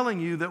I'm telling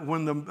you that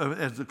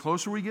as the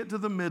closer we get to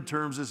the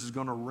midterms, this is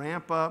going to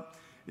ramp up.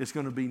 It's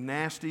going to be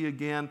nasty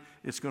again.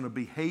 It's going to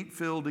be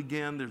hate-filled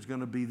again. There's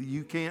going to be,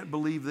 you can't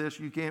believe this,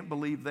 you can't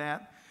believe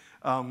that.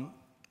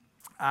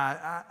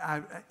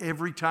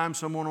 Every time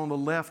someone on the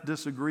left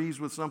disagrees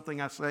with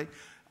something I say,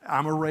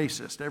 I'm a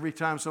racist. Every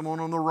time someone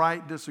on the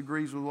right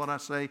disagrees with what I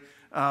say,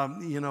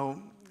 I'm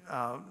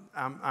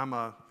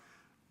a,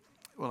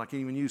 well, I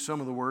can't even use some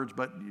of the words,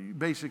 but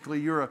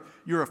basically you're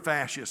a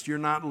fascist. You're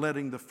not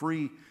letting the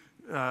free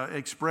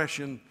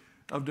expression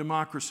of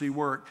democracy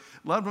work.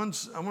 Loved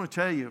ones, I want to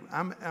tell you,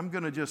 I'm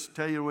going to just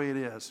tell you the way it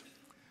is.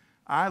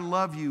 I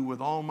love you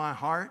with all my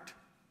heart,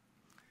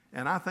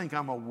 and I think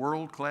I'm a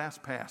world-class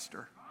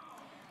pastor.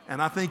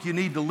 And I think you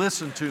need to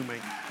listen to me.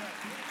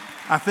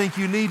 I think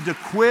you need to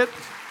quit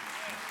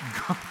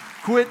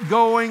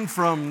going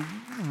from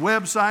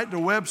website to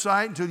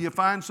website until you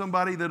find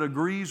somebody that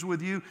agrees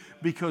with you,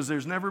 because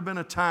there's never been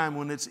a time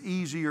when it's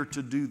easier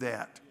to do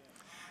that.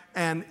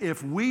 And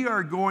if we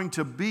are going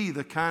to be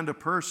the kind of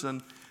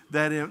person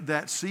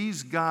that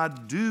sees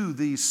God do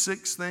these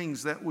 6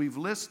 things that we've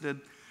listed,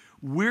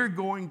 we're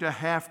going to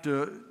have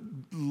to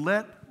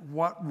let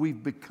what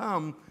we've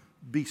become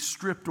be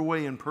stripped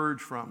away and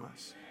purged from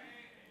us.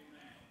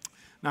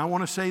 Now, I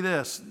want to say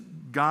this.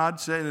 God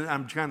said, and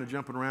I'm kind of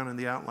jumping around in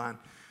the outline,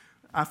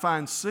 I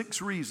find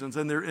 6 reasons,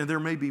 and there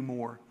may be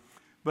more,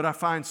 but I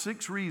find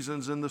 6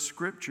 reasons in the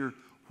Scripture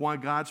why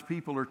God's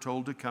people are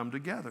told to come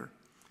together.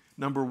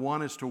 Number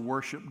 1 is to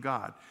worship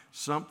God.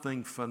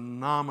 Something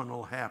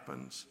phenomenal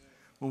happens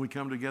when we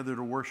come together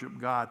to worship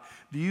God.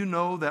 Do you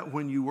know that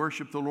when you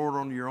worship the Lord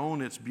on your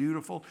own, it's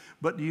beautiful?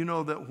 But do you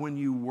know that when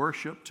you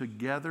worship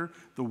together,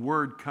 the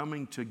word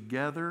coming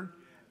together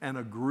and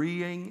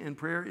agreeing in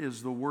prayer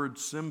is the word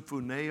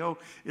symphoneo?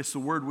 It's the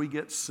word we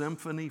get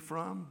symphony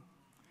from.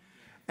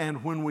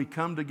 And when we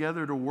come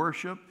together to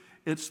worship,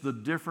 it's the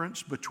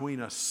difference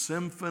between a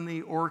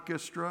symphony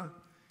orchestra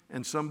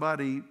and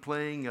somebody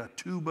playing a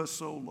tuba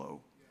solo.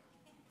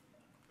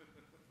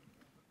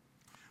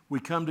 We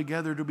come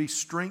together to be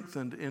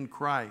strengthened in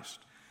Christ.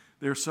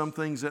 There's some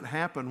things that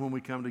happen when we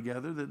come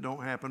together that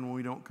don't happen when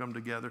we don't come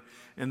together,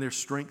 and there's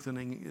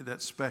strengthening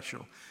that's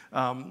special.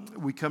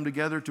 We come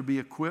together to be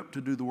equipped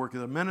to do the work of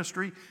the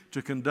ministry,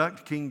 to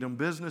conduct kingdom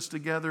business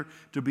together,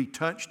 to be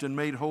touched and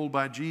made whole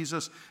by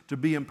Jesus, to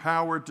be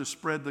empowered to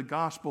spread the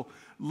gospel.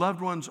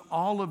 Loved ones,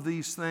 all of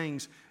these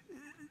things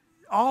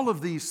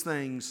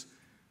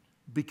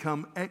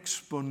become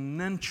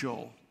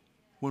exponential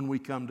when we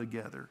come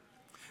together.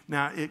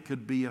 Now, it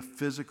could be a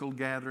physical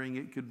gathering,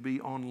 it could be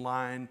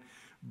online,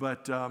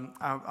 but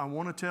I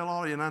want to tell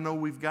all of you, and I know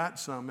we've got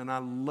some, and I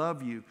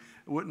love you.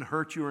 It wouldn't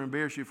hurt you or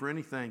embarrass you for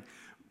anything.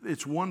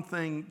 It's one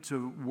thing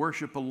to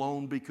worship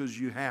alone because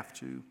you have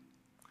to,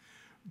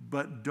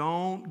 but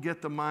don't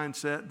get the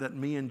mindset that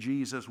me and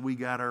Jesus, we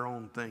got our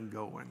own thing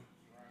going.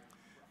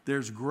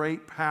 There's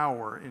great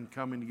power in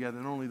coming together,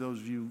 and only those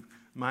of you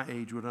my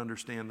age would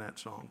understand that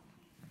song.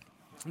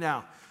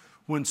 Now,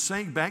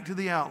 back to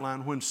the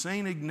outline, when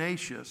St.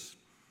 Ignatius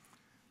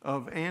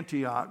of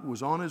Antioch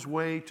was on his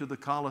way to the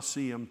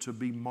Colosseum to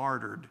be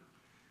martyred,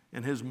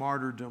 and his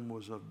martyrdom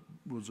was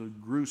a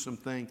gruesome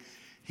thing,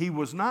 he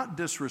was not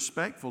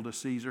disrespectful to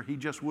Caesar, he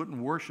just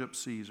wouldn't worship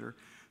Caesar.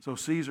 So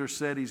Caesar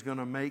said he's going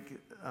to make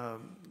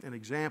an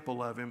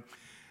example of him.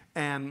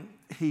 And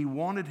he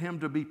wanted him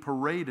to be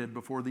paraded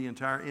before the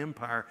entire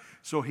empire.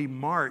 So he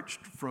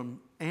marched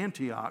from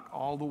Antioch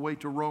all the way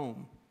to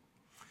Rome.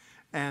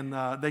 And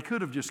they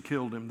could have just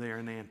killed him there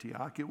in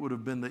Antioch. It would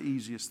have been the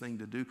easiest thing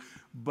to do.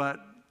 But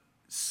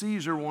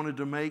Caesar wanted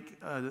to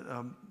make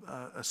a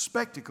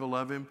spectacle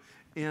of him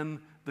in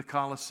the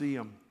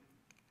Colosseum.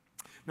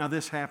 Now,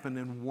 this happened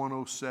in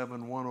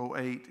 107,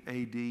 108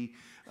 AD.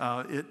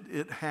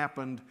 It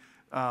happened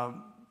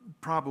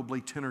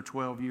probably 10 or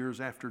 12 years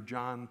after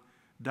John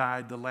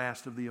died, the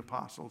last of the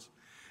apostles.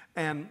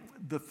 And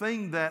the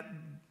thing that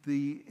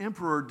the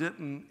emperor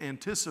didn't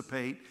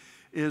anticipate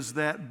is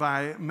that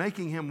by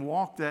making him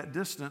walk that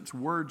distance,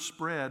 word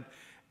spread,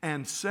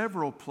 and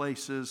several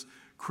places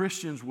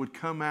Christians would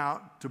come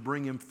out to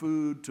bring him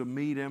food, to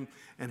meet him,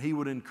 and he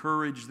would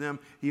encourage them.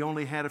 He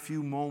only had a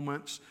few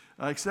moments,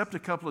 except a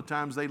couple of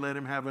times they let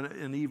him have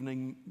an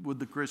evening with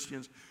the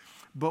Christians.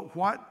 But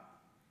what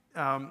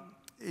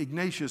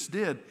Ignatius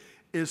did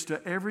is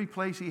to every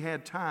place he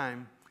had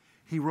time,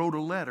 he wrote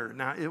a letter.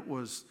 Now, it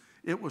was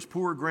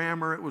poor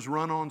grammar. It was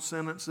run-on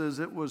sentences.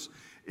 It was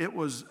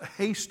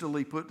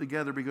hastily put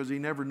together because he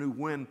never knew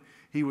when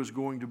he was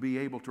going to be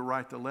able to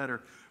write the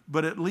letter.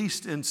 But at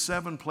least in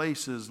 7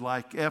 places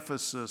like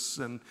Ephesus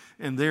and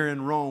there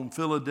in Rome,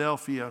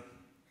 Philadelphia,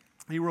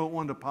 he wrote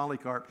one to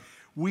Polycarp.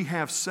 We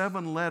have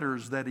 7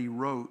 letters that he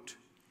wrote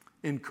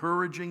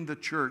encouraging the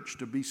church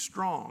to be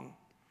strong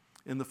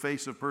in the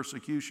face of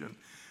persecution.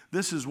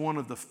 This is one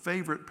of the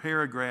favorite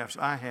paragraphs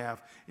I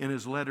have in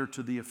his letter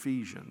to the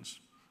Ephesians.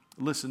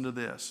 Listen to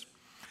this.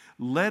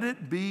 Let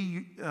it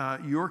be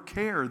your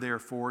care,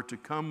 therefore, to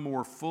come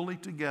more fully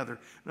together.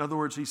 In other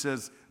words, he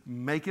says,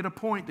 make it a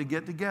point to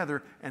get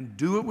together and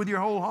do it with your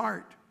whole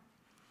heart,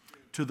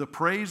 to the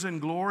praise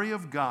and glory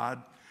of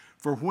God.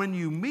 For when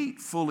you meet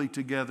fully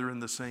together in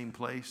the same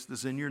place, this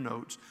is in your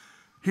notes,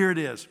 here it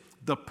is,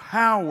 the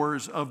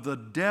powers of the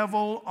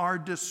devil are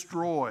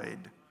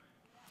destroyed,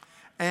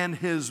 and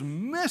his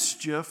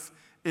mischief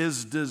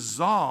is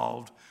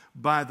dissolved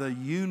by the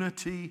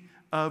unity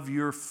of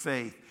your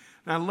faith.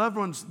 Now, loved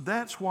ones,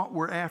 that's what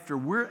we're after.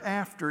 We're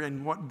after,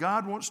 and what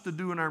God wants to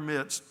do in our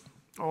midst,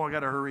 I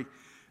got to hurry.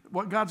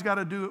 What God's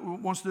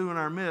wants to do in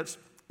our midst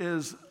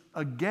is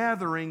a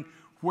gathering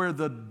where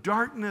the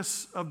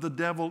darkness of the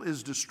devil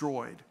is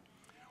destroyed,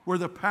 where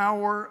the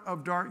power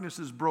of darkness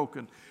is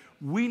broken.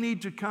 We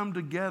need to come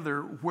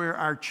together where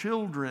our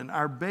children,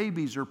 our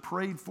babies are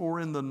prayed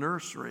for in the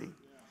nursery,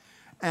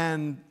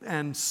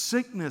 and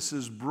sickness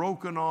is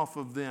broken off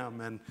of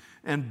them,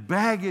 and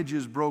baggage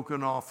is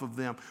broken off of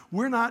them.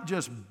 We're not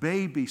just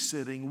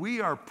babysitting.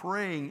 We are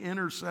praying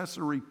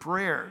intercessory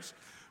prayers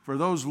for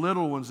those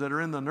little ones that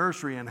are in the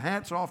nursery, and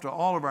hats off to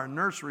all of our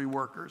nursery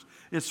workers.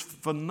 It's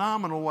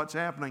phenomenal what's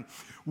happening.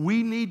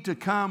 We need to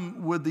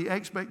come with the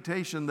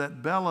expectation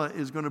that Bella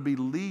is going to be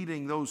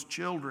leading those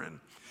children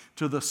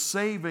to the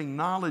saving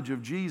knowledge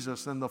of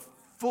Jesus and the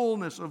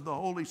fullness of the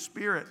Holy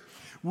Spirit.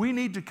 We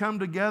need to come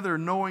together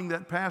knowing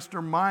that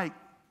Pastor Mike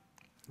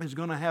is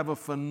going to have a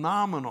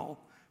phenomenal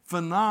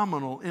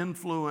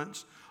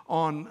influence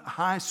on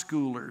high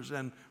schoolers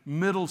and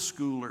middle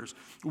schoolers.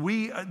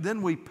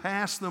 Then we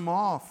pass them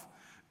off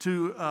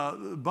to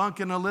Bunk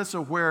and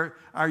Alyssa, where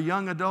our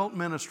young adult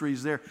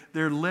ministries, they're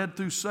led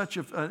through such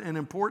an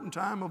important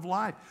time of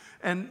life.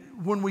 And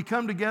when we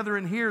come together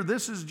in here,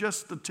 this is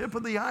just the tip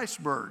of the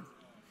iceberg.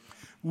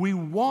 We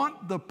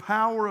want the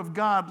power of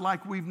God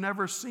like we've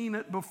never seen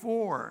it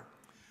before.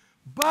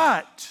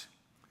 But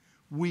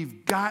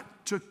we've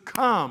got to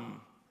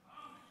come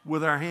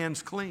with our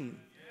hands clean.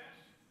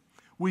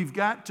 We've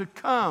got to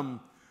come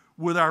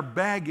with our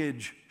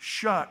baggage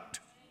shucked.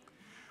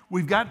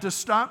 We've got to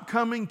stop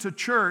coming to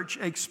church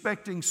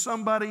expecting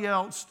somebody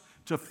else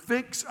to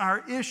fix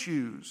our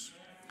issues.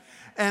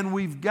 And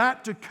we've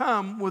got to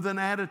come with an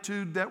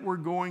attitude that we're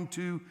going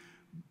to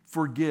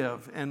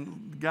forgive.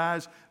 And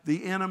guys,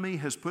 the enemy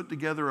has put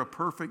together a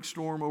perfect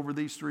storm over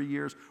these 3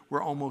 years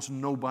where almost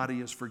nobody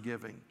is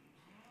forgiving.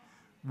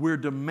 We're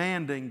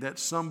demanding that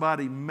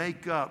somebody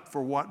make up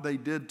for what they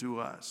did to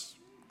us.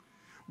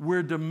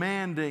 We're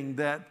demanding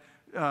that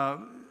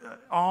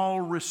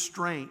all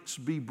restraints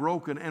be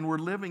broken, and we're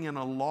living in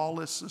a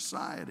lawless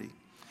society.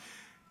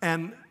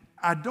 And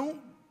I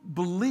don't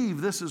believe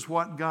this is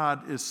what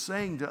God is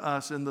saying to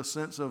us in the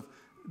sense of,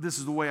 this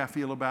is the way I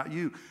feel about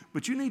you.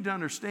 But you need to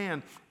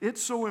understand,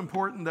 it's so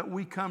important that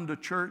we come to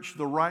church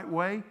the right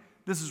way.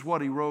 This is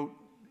what he wrote,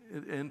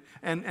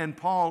 and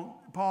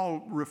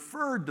Paul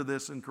referred to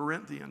this in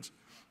Corinthians.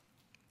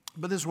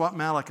 But this is what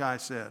Malachi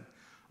said.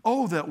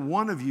 Oh, that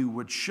one of you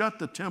would shut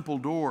the temple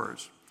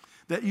doors,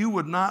 that you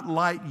would not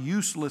light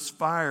useless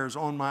fires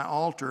on my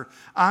altar.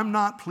 I'm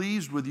not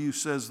pleased with you,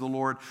 says the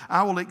Lord.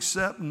 I will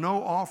accept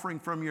no offering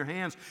from your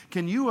hands.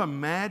 Can you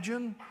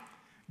imagine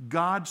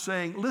God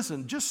saying,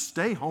 listen, just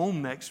stay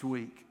home next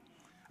week.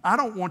 I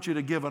don't want you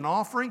to give an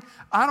offering.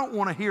 I don't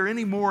want to hear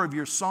any more of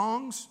your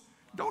songs.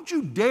 Don't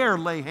you dare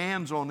lay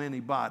hands on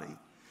anybody.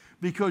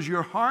 because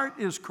your heart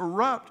is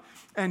corrupt.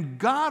 And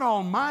God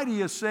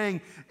Almighty is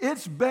saying,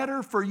 it's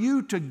better for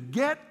you to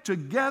get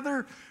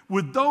together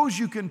with those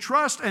you can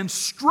trust and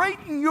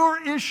straighten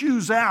your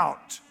issues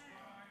out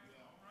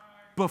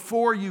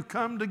before you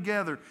come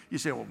together. You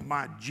say, well,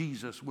 my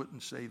Jesus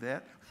wouldn't say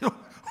that.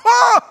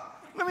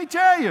 Let me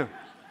tell you.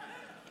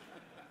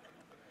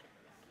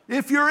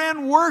 If you're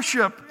in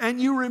worship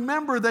and you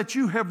remember that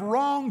you have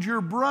wronged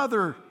your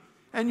brother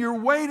and you're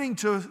waiting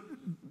to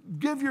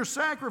give your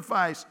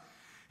sacrifice,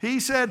 he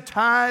said,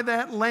 tie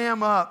that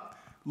lamb up.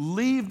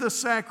 Leave the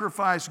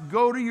sacrifice.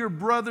 Go to your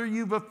brother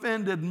you've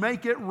offended.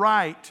 Make it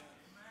right.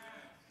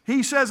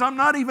 He says, I'm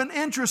not even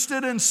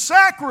interested in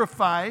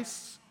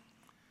sacrifice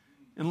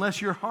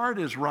unless your heart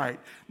is right.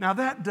 Now,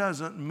 that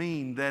doesn't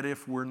mean that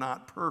if we're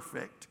not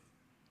perfect,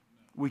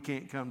 we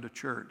can't come to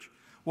church.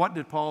 What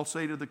did Paul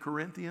say to the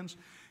Corinthians?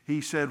 He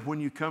said, when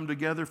you come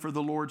together for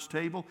the Lord's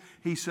table,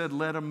 he said,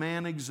 let a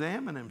man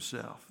examine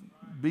himself.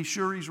 Be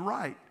sure he's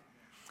right.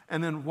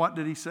 And then what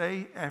did he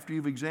say after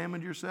you've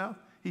examined yourself?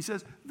 He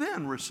says,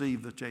 then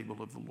receive the table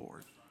of the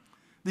Lord.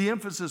 The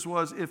emphasis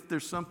was, if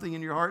there's something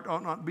in your heart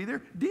ought not be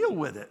there, deal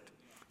with it.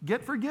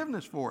 Get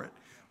forgiveness for it.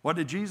 What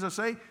did Jesus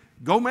say?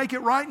 Go make it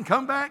right and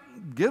come back,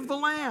 give the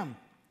lamb.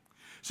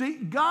 See,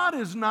 God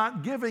is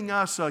not giving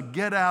us a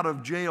get out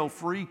of jail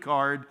free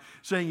card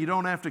saying you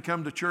don't have to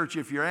come to church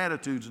if your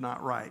attitude's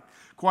not right.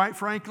 Quite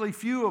frankly,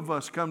 few of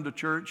us come to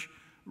church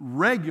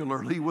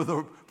regularly with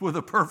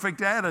a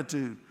perfect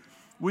attitude.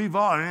 We've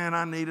all, man,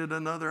 I needed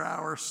another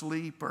hour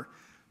sleep, or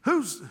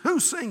who's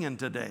singing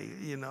today,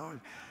 you know.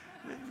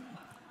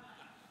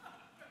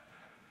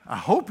 I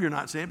hope you're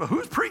not saying, but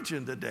who's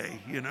preaching today,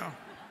 you know.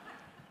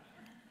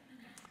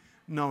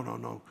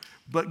 No.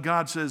 But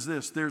God says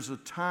this, there's a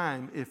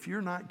time, if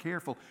you're not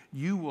careful,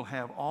 you will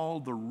have all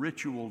the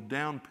ritual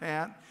down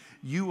pat.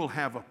 You will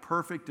have a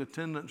perfect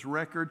attendance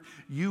record.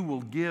 You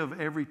will give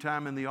every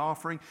time in the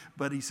offering.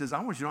 But he says,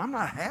 I want you to know, I'm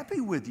not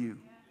happy with you.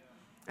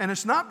 And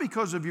it's not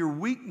because of your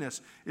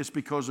weakness, it's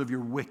because of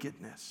your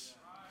wickedness.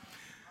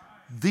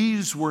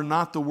 These were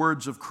not the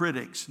words of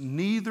critics,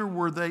 neither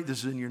were they,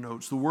 this is in your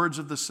notes, the words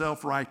of the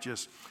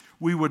self-righteous.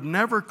 We would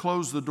never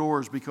close the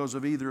doors because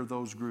of either of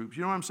those groups.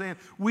 You know what I'm saying?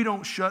 We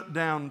don't shut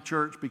down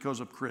church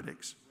because of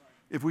critics.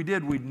 If we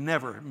did, we'd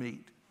never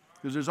meet,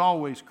 because there's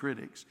always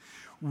critics.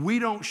 We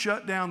don't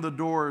shut down the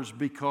doors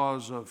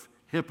because of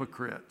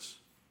hypocrites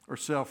or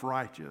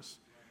self-righteous.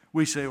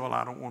 We say, well,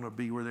 I don't want to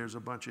be where there's a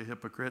bunch of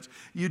hypocrites.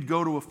 You'd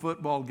go to a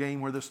football game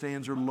where the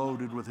stands are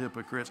loaded with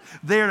hypocrites.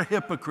 They're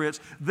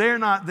hypocrites. They're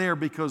not there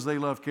because they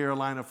love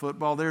Carolina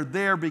football. They're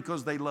there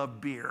because they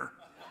love beer.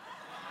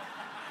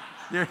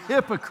 They're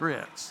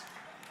hypocrites.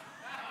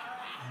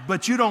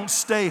 But you don't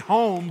stay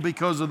home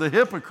because of the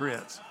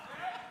hypocrites.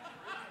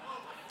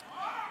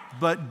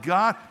 But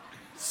God,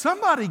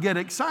 somebody get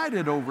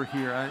excited over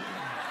here.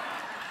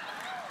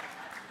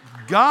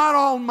 God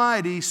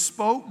Almighty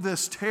spoke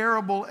this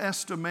terrible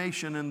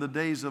estimation in the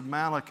days of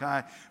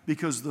Malachi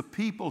because the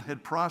people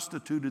had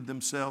prostituted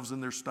themselves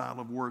in their style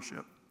of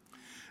worship.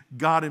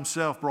 God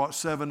himself brought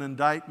 7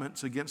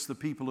 indictments against the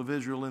people of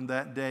Israel in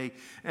that day.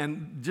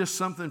 And just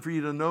something for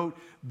you to note,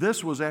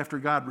 this was after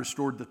God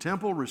restored the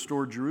temple,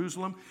 restored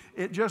Jerusalem.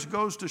 It just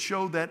goes to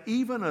show that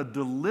even a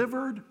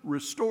delivered,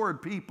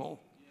 restored people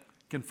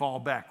can fall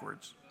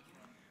backwards.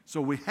 So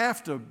we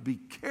have to be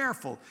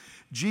careful.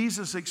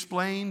 Jesus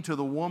explained to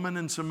the woman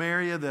in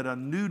Samaria that a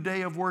new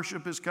day of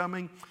worship is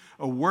coming,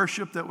 a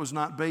worship that was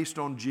not based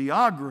on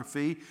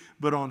geography,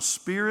 but on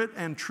spirit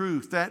and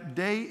truth. That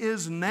day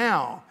is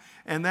now,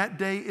 and that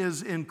day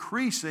is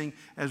increasing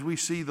as we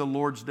see the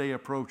Lord's day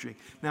approaching.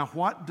 Now,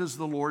 what does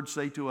the Lord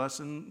say to us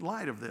in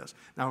light of this?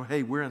 Now,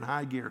 hey, we're in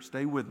high gear.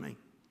 Stay with me.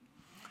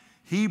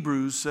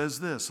 Hebrews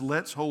says this,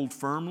 let's hold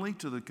firmly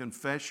to the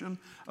confession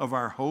of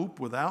our hope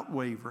without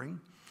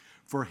wavering,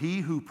 for he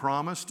who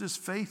promised is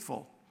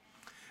faithful.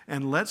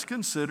 And let's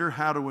consider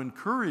how to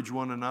encourage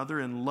one another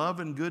in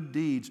love and good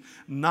deeds,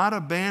 not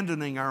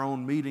abandoning our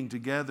own meeting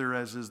together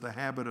as is the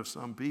habit of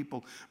some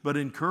people, but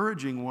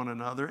encouraging one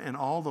another, and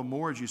all the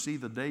more as you see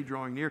the day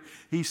drawing near.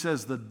 He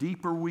says the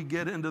deeper we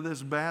get into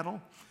this battle,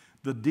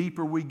 the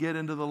deeper we get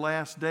into the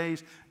last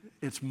days,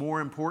 it's more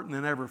important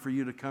than ever for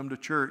you to come to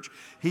church.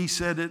 He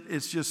said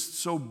it's just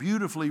so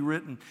beautifully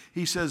written.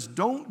 He says,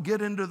 don't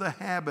get into the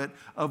habit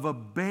of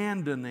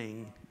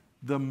abandoning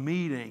the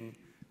meeting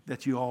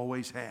that you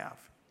always have.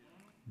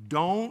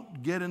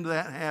 Don't get into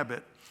that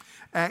habit.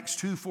 Acts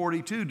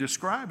 2:42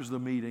 describes the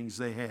meetings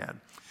they had.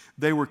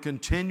 They were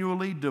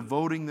continually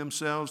devoting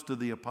themselves to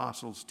the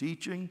apostles'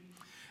 teaching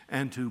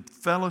and to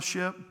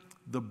fellowship,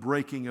 the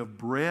breaking of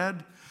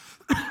bread,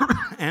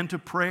 and to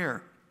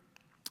prayer.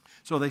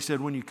 So they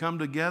said when you come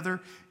together,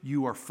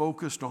 you are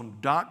focused on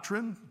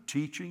doctrine,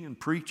 teaching and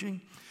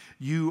preaching.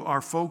 You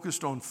are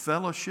focused on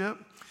fellowship.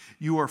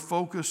 You are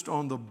focused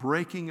on the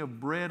breaking of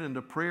bread and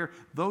the prayer.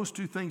 Those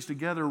two things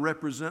together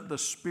represent the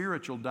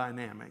spiritual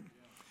dynamic.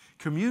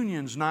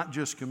 Communion's not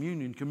just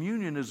communion.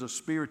 Communion is a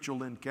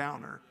spiritual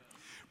encounter.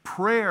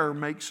 Prayer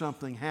makes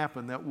something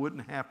happen that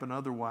wouldn't happen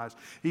otherwise.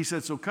 He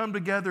said, so come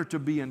together to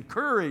be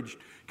encouraged,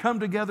 come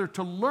together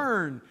to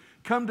learn,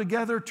 come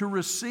together to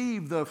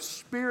receive the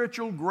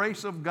spiritual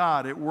grace of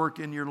God at work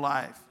in your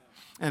life.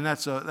 And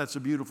that's a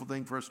beautiful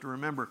thing for us to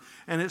remember.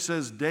 And it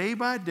says, day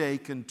by day,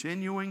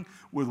 continuing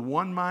with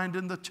one mind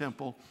in the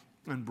temple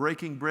and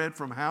breaking bread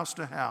from house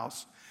to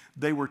house,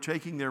 they were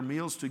taking their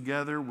meals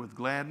together with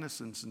gladness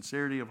and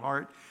sincerity of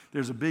heart.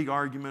 There's a big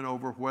argument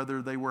over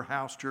whether they were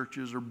house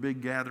churches or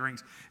big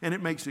gatherings. And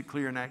it makes it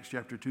clear in Acts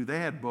chapter 2. They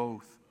had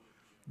both.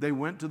 They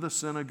went to the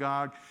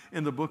synagogue.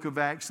 In the book of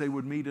Acts, they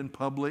would meet in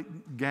public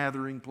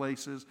gathering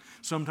places.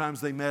 Sometimes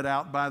they met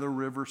out by the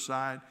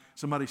riverside.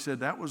 Somebody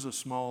said that was a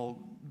small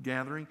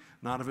gathering.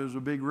 Not if it was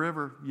a big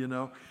river, you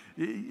know.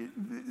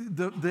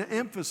 The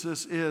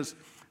emphasis is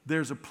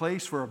there's a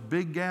place for a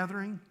big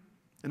gathering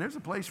and there's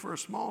a place for a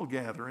small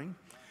gathering.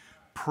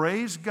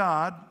 Praise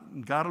God.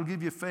 God will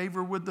give you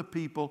favor with the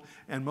people.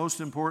 And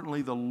most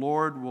importantly, the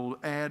Lord will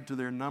add to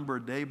their number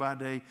day by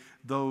day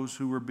those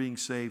who are being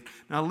saved.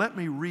 Now let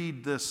me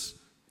read this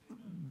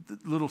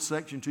little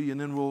section to you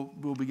and then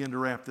we'll begin to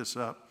wrap this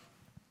up.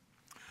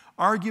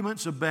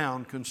 Arguments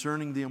abound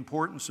concerning the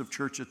importance of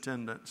church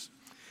attendance,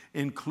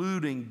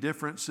 including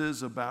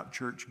differences about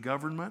church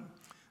government,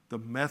 the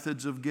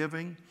methods of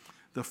giving,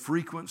 the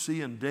frequency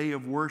and day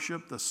of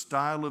worship, the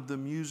style of the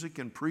music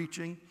and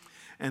preaching,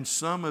 and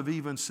some have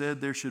even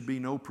said there should be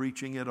no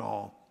preaching at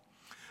all.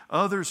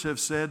 Others have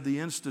said the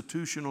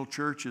institutional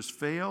church has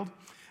failed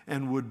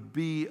and would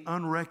be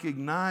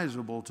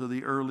unrecognizable to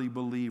the early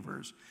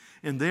believers.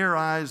 In their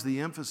eyes, the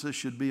emphasis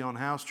should be on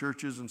house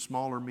churches and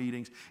smaller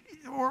meetings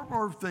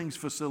or things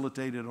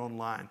facilitated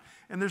online.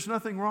 And there's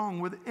nothing wrong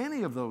with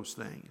any of those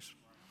things.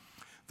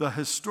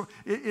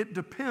 It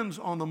depends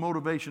on the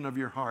motivation of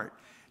your heart.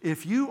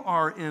 If you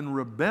are in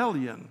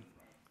rebellion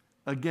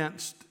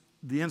against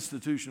the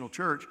institutional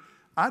church,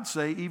 I'd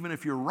say even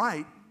if you're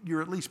right,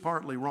 you're at least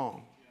partly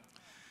wrong.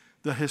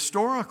 The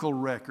historical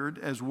record,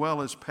 as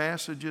well as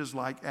passages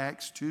like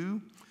Acts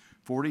 2,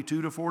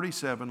 42 to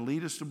 47,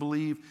 lead us to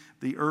believe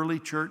the early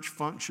church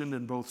functioned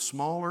in both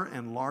smaller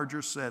and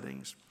larger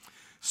settings.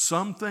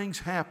 Some things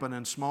happen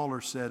in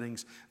smaller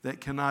settings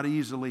that cannot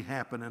easily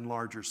happen in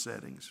larger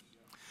settings.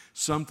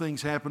 Some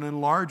things happen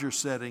in larger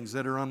settings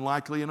that are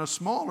unlikely in a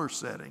smaller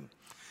setting.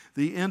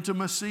 The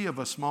intimacy of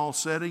a small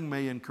setting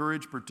may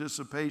encourage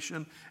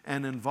participation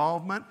and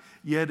involvement,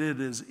 yet it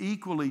is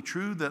equally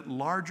true that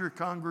larger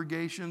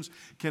congregations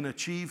can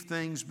achieve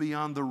things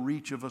beyond the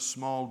reach of a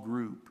small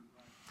group.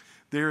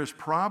 There is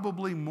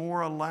probably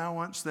more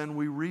allowance than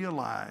we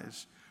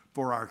realize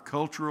for our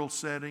cultural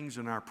settings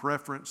and our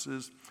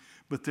preferences,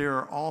 but there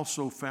are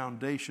also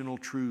foundational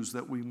truths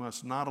that we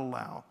must not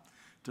allow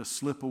to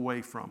slip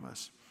away from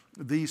us.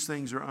 These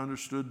things are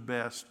understood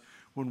best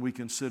when we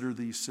consider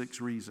these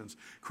 6 reasons.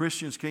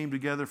 Christians came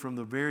together from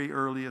the very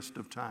earliest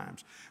of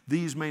times.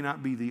 These may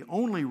not be the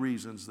only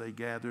reasons they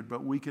gathered,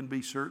 but we can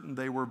be certain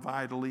they were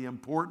vitally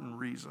important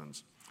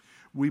reasons.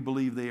 We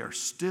believe they are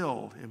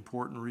still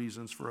important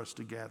reasons for us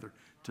to gather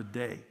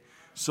today.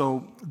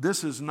 So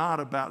this is not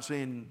about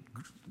saying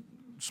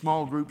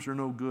small groups are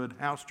no good,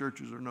 house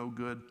churches are no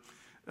good,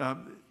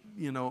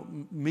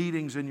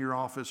 meetings in your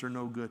office are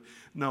no good.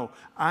 No,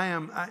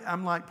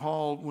 I'm like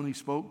Paul when he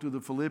spoke to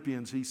the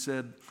Philippians. He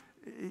said,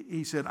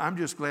 I'm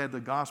just glad the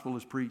gospel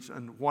is preached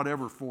in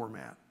whatever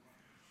format.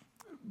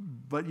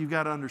 But you've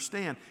got to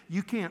understand,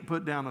 you can't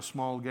put down a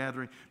small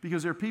gathering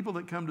because there are people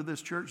that come to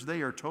this church,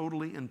 they are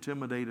totally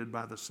intimidated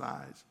by the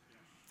size.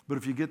 But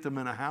if you get them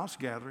in a house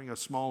gathering, a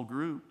small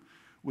group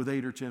with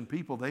 8 or 10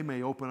 people, they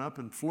may open up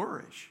and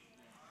flourish.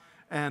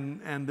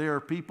 And there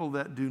are people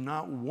that do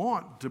not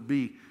want to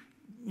be,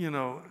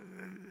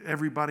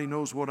 everybody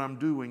knows what I'm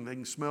doing. They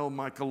can smell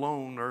my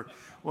cologne or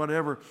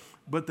whatever.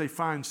 But they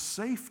find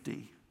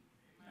safety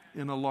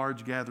in a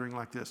large gathering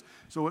like this.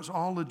 So it's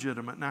all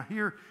legitimate. Now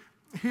here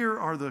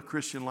are the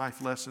Christian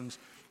life lessons.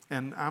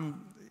 And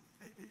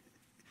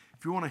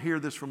if you want to hear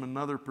this from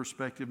another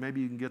perspective,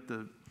 maybe you can get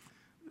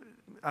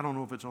I don't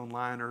know if it's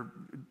online or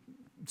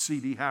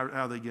CD,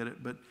 how they get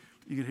it, but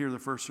you can hear the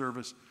first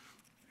service.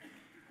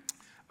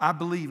 I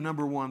believe,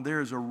 number one,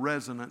 there is a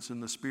resonance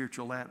in the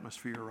spiritual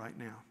atmosphere right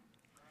now.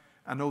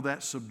 I know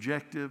that's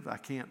subjective. I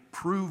can't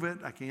prove it.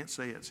 I can't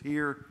say it's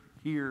here,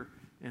 here,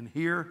 and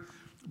here.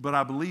 But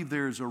I believe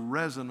there is a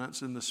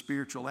resonance in the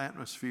spiritual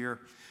atmosphere.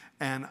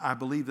 And I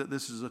believe that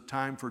this is a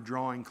time for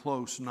drawing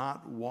close,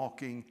 not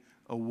walking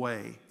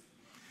away.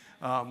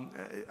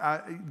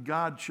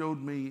 God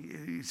showed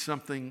me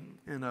something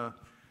in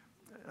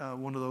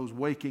one of those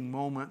waking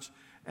moments.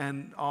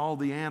 And all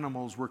the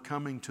animals were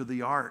coming to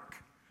the ark.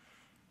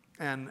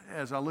 And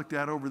as I looked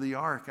out over the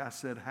ark, I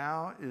said,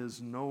 how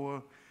is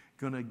Noah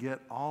going to get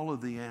all of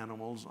the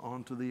animals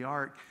onto the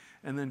ark?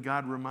 And then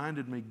God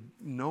reminded me,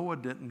 Noah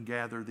didn't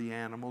gather the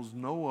animals.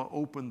 Noah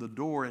opened the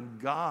door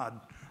and God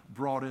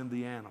brought in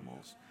the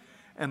animals.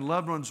 And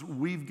loved ones,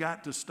 we've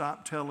got to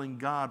stop telling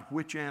God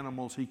which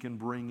animals He can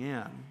bring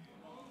in,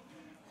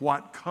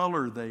 what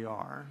color they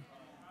are,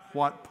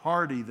 what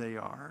party they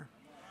are.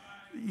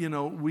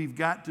 we've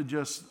got to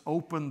just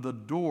open the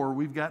door.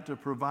 We've got to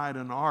provide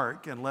an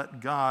ark and let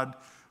God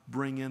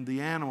bring in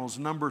the animals.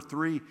 Number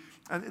 3,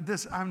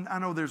 I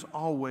know there's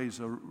always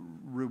a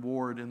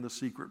reward in the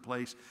secret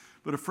place,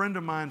 but a friend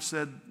of mine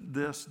said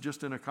this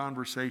just in a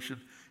conversation.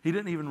 He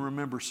didn't even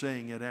remember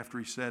saying it after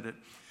he said it,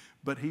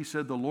 but he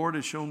said, the Lord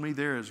has shown me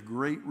there is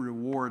great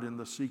reward in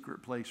the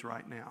secret place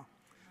right now.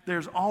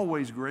 There's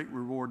always great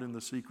reward in the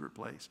secret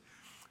place.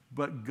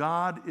 But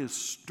God is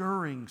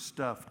stirring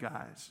stuff,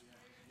 guys.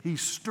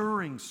 He's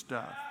stirring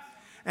stuff.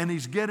 And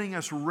He's getting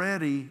us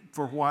ready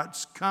for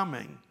what's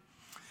coming.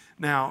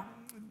 Now,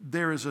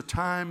 there is a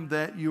time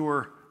that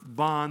your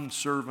bond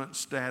servant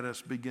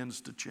status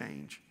begins to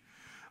change.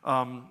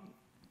 And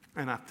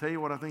I tell you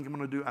what I think I'm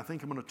going to do. I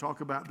think I'm going to talk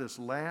about this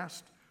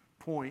last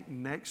point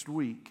next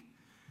week.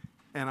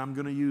 And I'm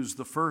going to use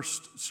the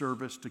first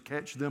service to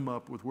catch them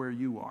up with where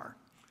you are.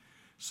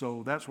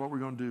 So that's what we're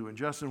going to do. And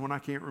Justin, when I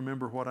can't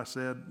remember what I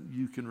said,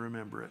 you can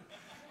remember it.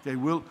 Okay,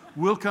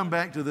 we'll come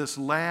back to this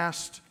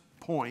last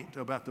point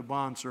about the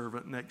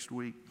bondservant next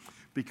week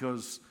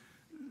because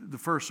the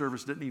first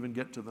service didn't even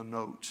get to the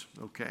notes,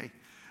 okay?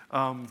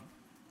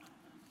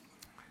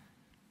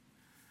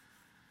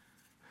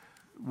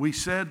 We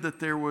said that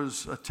there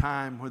was a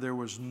time where there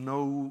was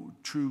no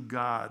true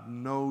God,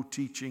 no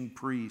teaching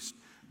priest,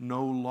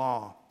 no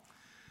law.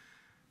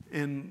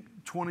 In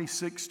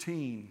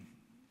 2016,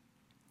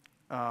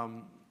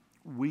 the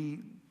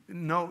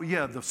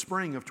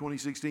spring of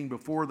 2016,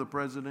 before the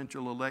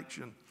presidential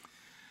election,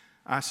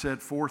 I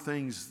said 4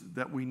 things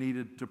that we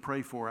needed to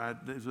pray for.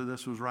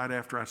 This was right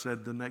after I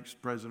said the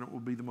next president will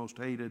be the most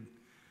hated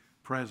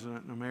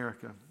president in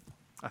America.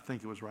 I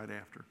think it was right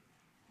after.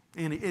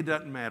 And it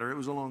doesn't matter. It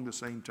was along the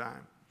same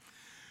time.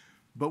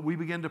 But we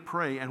began to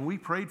pray, and we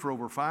prayed for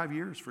over 5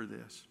 years for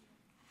this,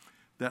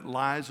 that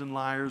lies and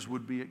liars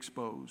would be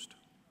exposed.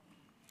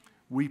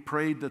 We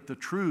prayed that the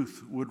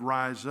truth would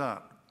rise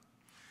up.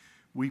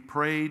 We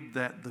prayed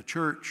that the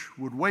church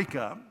would wake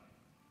up,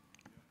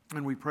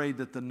 and we prayed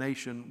that the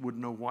nation would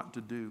know what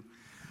to do.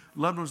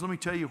 Loved ones, let me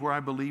tell you where I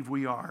believe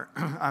we are.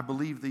 I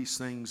believe these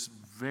things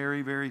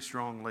very, very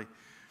strongly.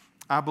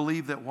 I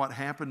believe that what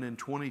happened in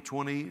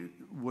 2020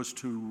 was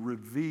to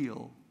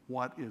reveal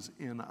what is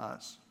in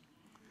us.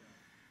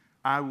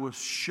 I was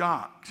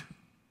shocked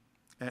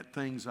at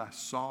things I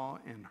saw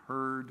and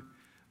heard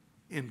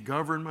in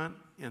government,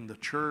 in the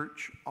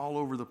church, all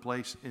over the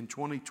place in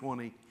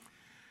 2020.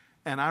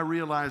 And I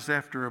realized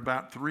after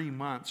about 3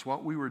 months,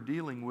 what we were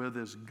dealing with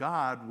is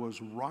God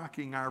was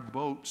rocking our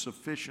boat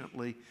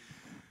sufficiently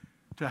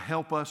to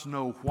help us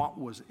know what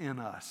was in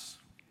us.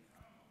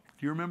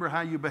 Do you remember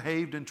how you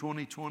behaved in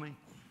 2020?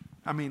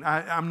 I mean,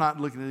 I'm not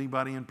looking at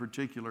anybody in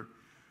particular,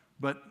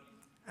 but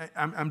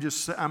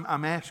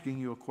I'm asking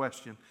you a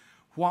question.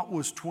 What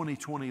was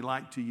 2020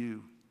 like to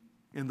you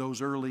in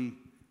those early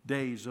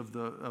days of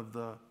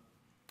the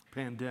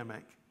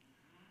pandemic?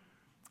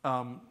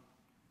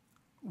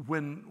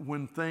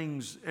 When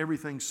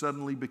everything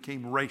suddenly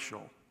became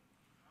racial,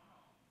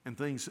 and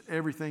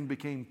everything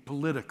became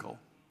political,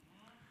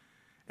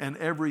 and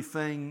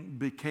everything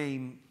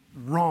became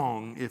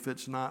wrong if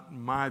it's not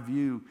my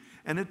view.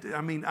 And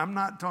I'm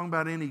not talking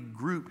about any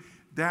group.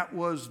 That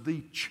was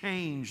the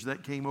change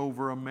that came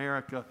over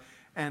America,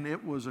 and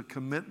it was a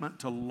commitment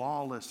to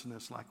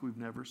lawlessness like we've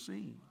never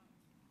seen.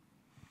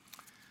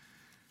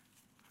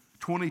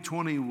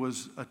 2020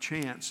 was a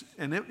chance,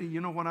 and you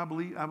know what I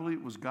believe? I believe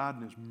it was God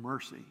in His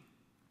mercy.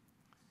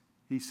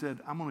 He said,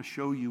 I'm going to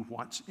show you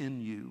what's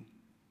in you.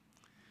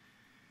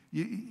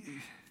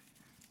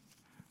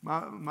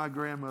 My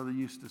grandmother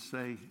used to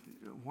say,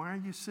 why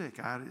are you sick?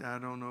 I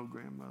don't know,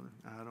 grandmother.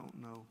 I don't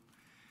know.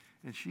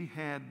 And she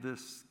had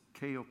this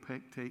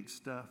kaopectate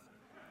stuff.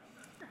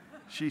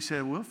 She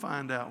said, we'll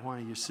find out why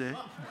you're sick.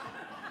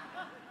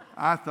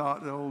 I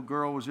thought the old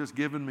girl was just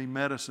giving me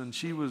medicine.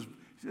 She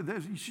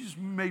just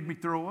made me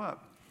throw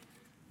up.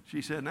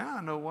 She said, now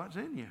I know what's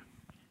in you.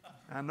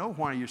 I know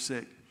why you're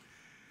sick.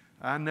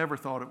 I never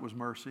thought it was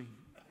mercy.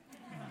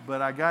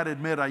 But I got to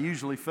admit, I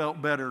usually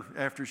felt better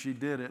after she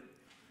did it.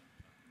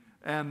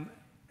 And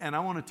I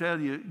want to tell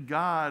you,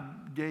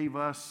 God gave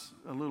us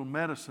a little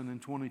medicine in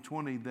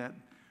 2020 that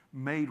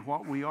made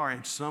what we are.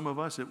 And some of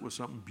us, it was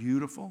something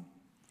beautiful.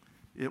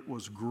 It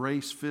was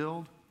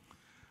grace-filled.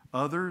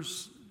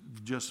 Others,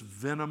 just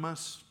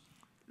venomous,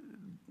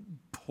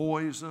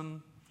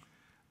 poison.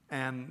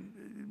 And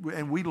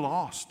we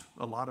lost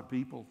a lot of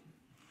people.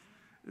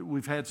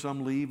 We've had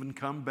some leave and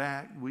come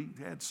back. We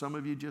had some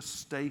of you just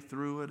stay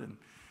through it, and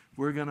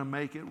we're going to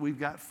make it. We've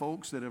got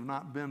folks that have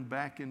not been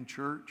back in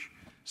church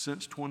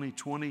since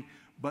 2020,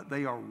 but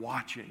they are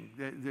watching.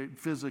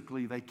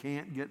 Physically, they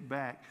can't get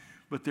back,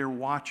 but they're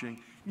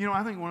watching. You know,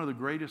 I think one of the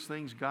greatest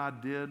things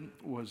God did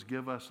was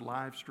give us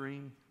live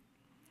stream.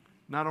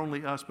 Not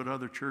only us, but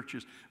other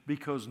churches,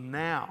 because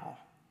now,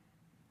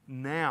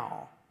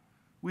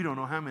 we don't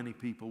know how many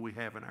people we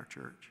have in our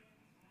church.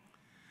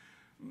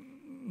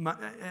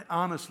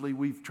 Honestly,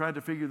 we've tried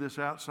to figure this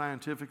out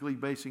scientifically,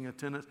 basing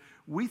attendance.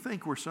 We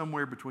think we're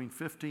somewhere between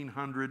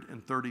 1,500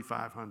 and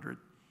 3,500.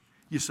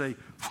 You say,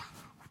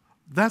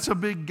 That's a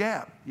big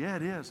gap. Yeah,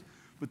 it is.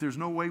 But there's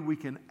no way we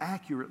can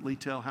accurately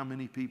tell how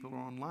many people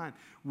are online.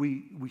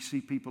 We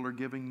see people are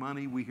giving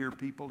money. We hear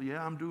people,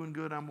 yeah, I'm doing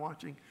good, I'm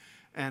watching.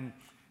 And,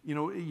 you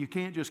know, you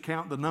can't just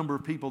count the number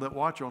of people that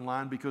watch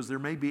online because there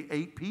may be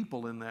 8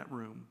 people in that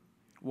room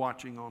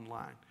watching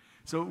online.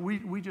 So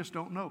we just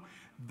don't know.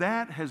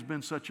 That has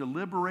been such a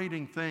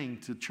liberating thing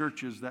to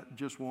churches that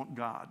just want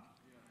God.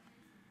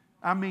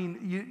 I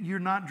mean, you're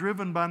not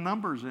driven by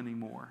numbers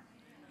anymore.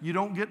 You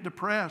don't get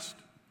depressed.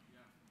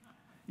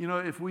 You know,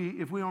 if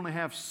we only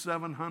have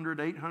 700,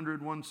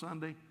 800 one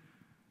Sunday,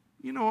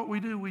 you know what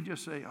we do? We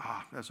just say,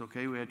 that's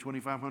okay. We had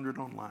 2,500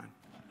 online.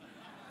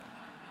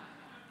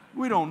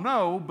 We don't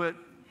know, but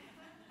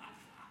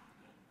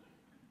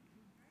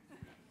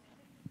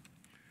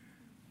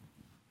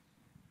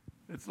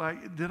it's like,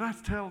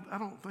 I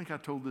don't think I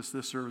told this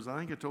service. I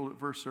think I told it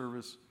first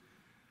service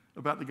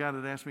about the guy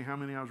that asked me how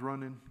many I was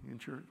running in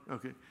church.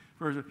 Okay.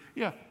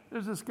 Yeah,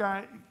 there's this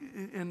guy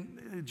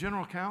in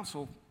general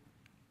counsel.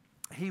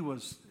 He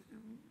was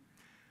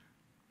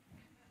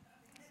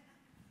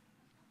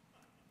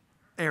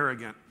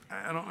arrogant.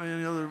 I don't know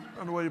any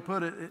other way to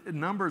put it.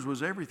 Numbers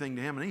was everything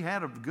to him, and he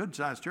had a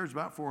good-sized church,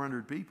 about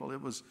 400 people. It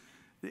was,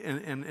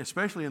 and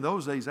especially in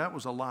those days, that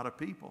was a lot of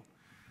people.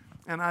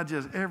 And I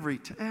just every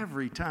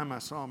time I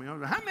saw him, I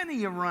was like, "How many are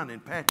you running?"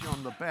 Pat you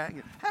on the back.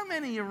 "How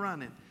many are you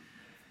running?"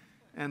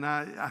 And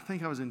I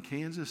think I was in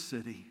Kansas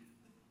City.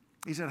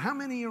 He said, "How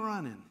many are you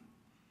running?"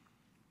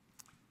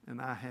 And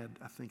I had,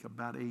 I think,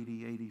 about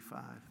 80,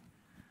 85.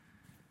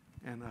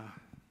 And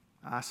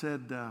I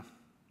said, so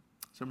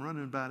I'm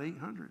running about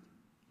 800.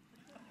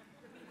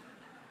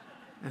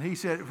 And he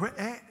said,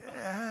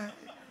 I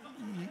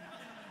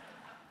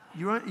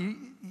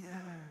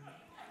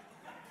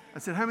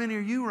said, "How many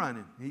are you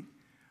running?"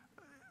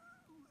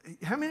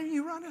 "How many are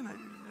you running?"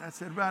 I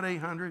said, "About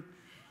 800.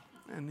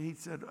 And he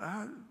said,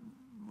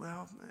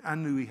 well, I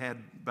knew he had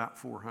about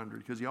 400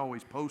 because he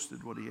always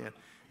posted what he had.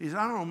 He said,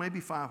 "I don't know,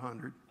 maybe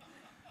 500.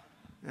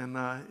 And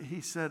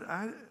he said,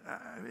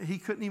 he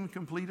couldn't even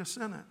complete a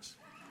sentence.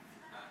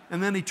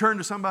 And then he turned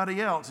to somebody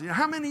else.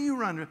 "How many are you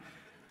running?"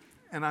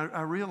 And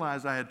I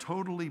realized I had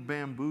totally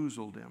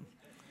bamboozled him.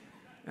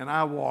 And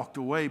I walked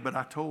away, but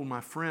I told my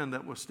friend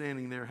that was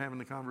standing there having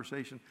the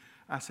conversation,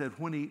 I said,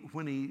 when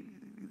he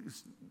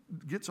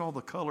gets all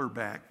the color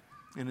back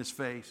in his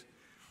face,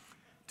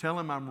 tell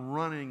him I'm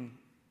running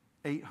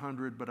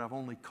 800, but I've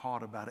only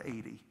caught about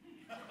 80.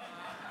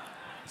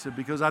 I said,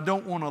 because I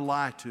don't want to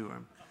lie to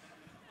him.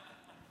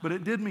 But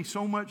it did me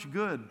so much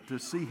good to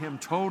see him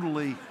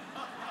totally.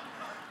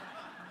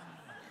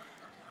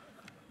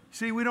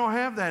 See, we don't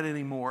have that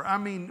anymore. I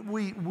mean,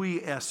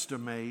 we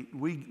estimate.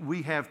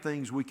 We have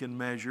things we can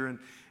measure,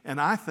 and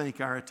I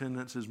think our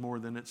attendance is more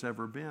than it's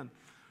ever been.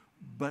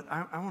 But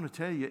I want to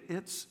tell you,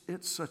 it's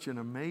such an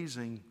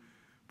amazing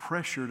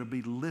pressure to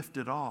be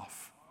lifted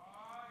off,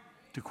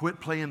 to quit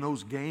playing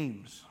those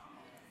games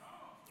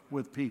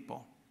with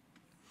people.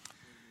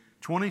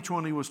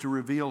 2020 was to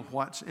reveal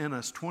what's in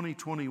us.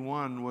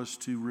 2021 was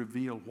to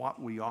reveal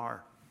what we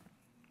are.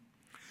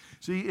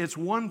 See, it's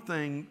one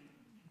thing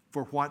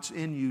for what's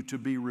in you to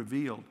be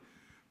revealed,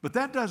 but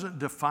that doesn't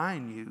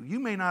define you. You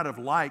may not have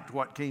liked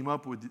what came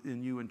up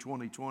in you in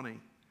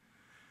 2020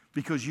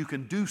 because you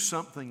can do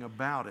something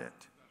about it.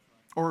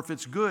 Or if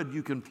it's good,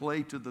 you can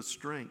play to the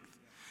strength.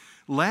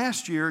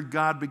 Last year,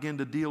 God began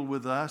to deal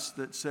with us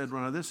that said,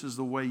 well, this is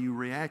the way you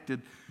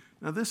reacted.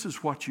 Now, this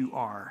is what you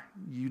are.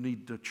 You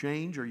need to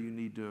change, or you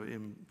need to,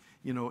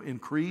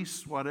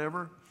 increase,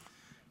 whatever.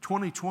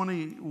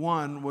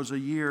 2021 was a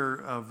year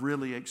of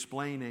really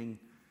explaining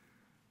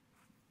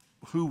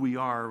who we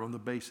are on the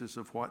basis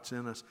of what's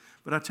in us.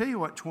 But I tell you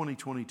what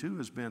 2022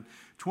 has been.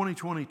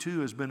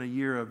 2022 has been a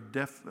year of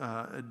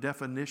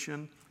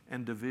definition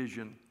and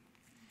division.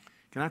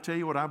 Can I tell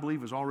you what I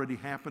believe has already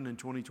happened in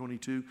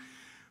 2022?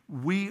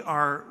 We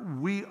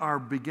are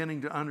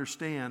beginning to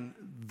understand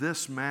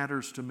this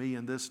matters to me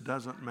and this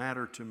doesn't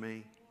matter to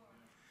me.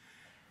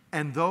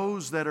 And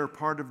those that are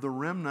part of the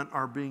remnant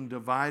are being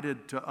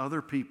divided to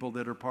other people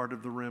that are part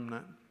of the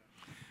remnant.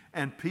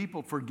 And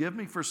people, forgive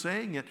me for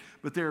saying it,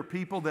 but there are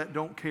people that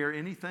don't care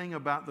anything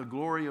about the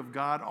glory of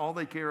God. All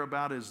they care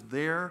about is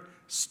their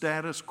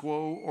status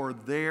quo or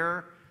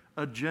their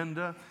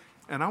agenda.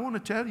 And I want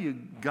to tell you,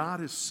 God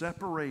is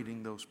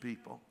separating those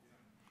people.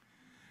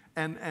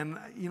 And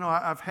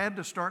I've had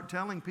to start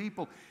telling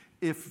people,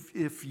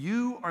 if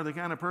you are the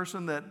kind of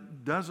person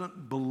that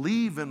doesn't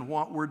believe in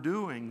what we're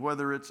doing,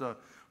 whether it's a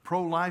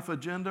pro-life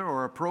agenda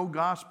or a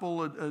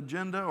pro-gospel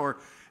agenda, or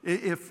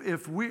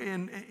if we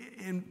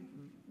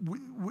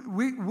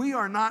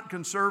are not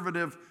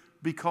conservative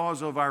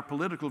because of our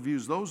political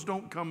views. Those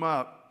don't come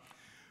up.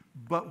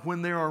 But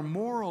when there are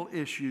moral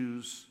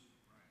issues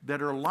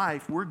that are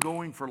life, we're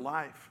going for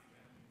life.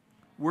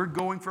 We're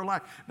going for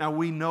life. Now,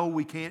 we know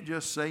we can't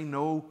just say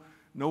no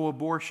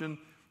abortion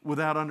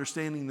without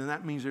understanding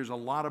that means there's a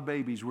lot of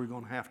babies we're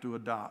going to have to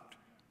adopt.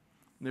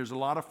 And there's a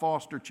lot of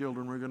foster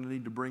children we're going to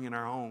need to bring in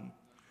our home.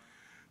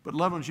 But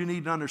loved ones, you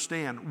need to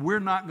understand, we're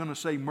not going to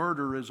say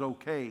murder is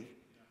okay.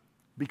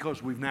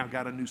 because we've now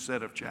got a new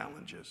set of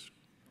challenges.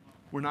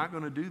 We're not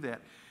going to do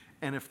that.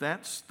 And if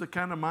that's the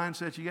kind of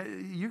mindset you got,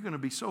 you're going to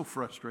be so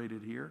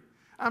frustrated here.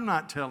 I'm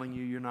not telling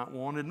you you're not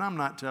wanted, and I'm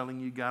not telling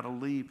you got to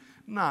leave,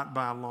 not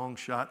by a long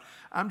shot.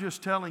 I'm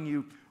just telling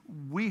you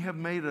we have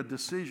made a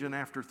decision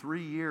after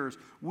 3 years.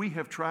 We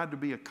have tried to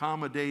be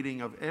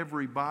accommodating of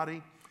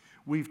everybody.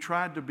 We've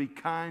tried to be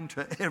kind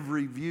to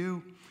every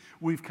view.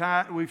 We've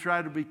tried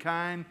to be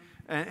kind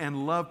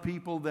and love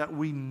people that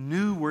we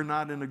knew were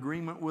not in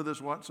agreement with us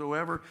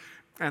whatsoever.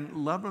 And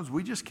loved ones,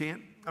 we just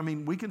can't,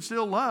 we can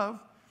still love,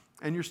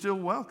 and you're still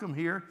welcome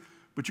here,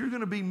 but you're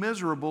going to be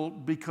miserable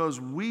because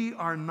we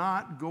are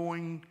not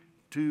going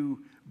to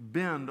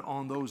bend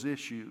on those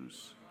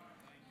issues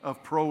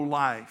of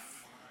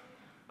pro-life,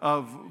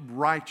 of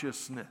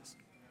righteousness.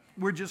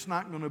 We're just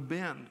not going to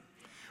bend.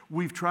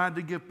 We've tried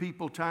to give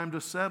people time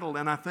to settle,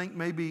 and I think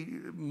maybe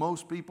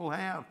most people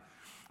have,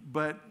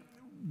 but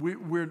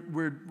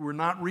we're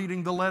not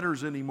reading the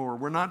letters anymore.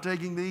 We're not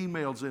taking the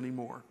emails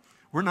anymore.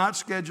 We're not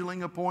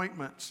scheduling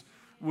appointments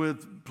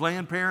with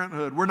Planned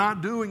Parenthood. We're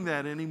not doing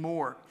that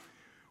anymore.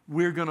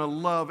 We're going to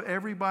love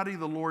everybody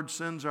the Lord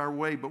sends our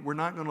way, but we're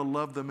not going to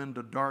love them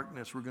into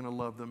darkness. We're going to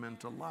love them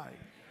into light.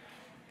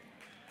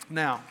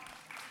 Now,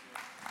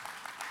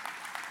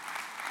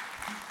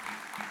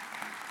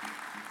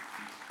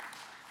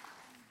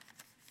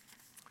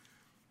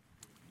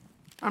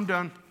 I'm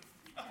done.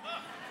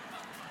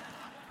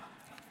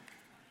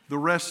 The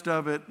rest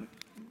of it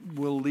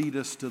will lead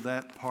us to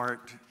that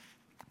part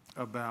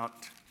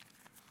about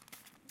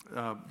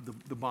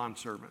the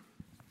bondservant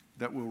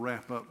that we'll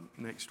wrap up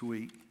next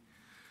week.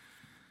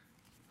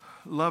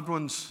 Loved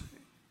ones,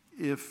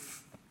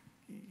 if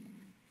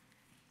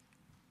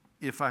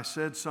I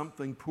said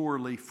something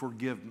poorly,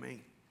 forgive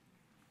me.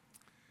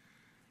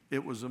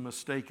 It was a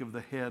mistake of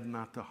the head,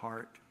 not the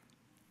heart.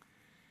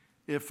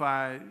 If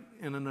I,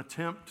 in an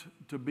attempt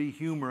to be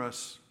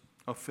humorous,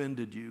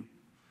 offended you,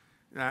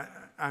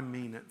 I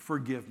mean it.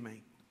 Forgive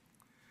me.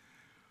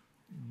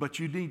 But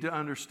you need to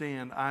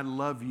understand, I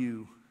love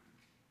you.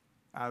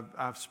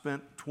 I've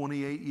spent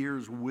 28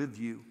 years with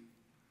you.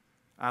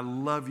 I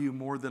love you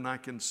more than I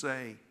can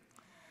say.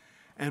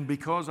 And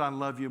because I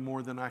love you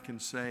more than I can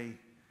say,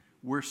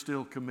 we're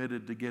still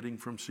committed to getting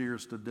from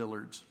Sears to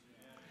Dillard's.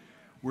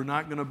 We're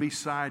not going to be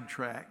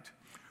sidetracked.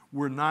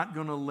 We're not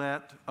going to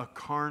let a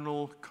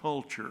carnal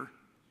culture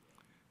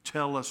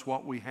tell us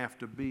what we have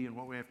to be and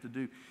what we have to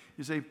do.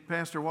 You say,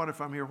 Pastor, what if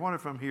I'm here? What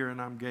if I'm here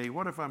and I'm gay?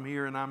 What if I'm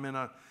here and I'm in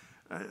a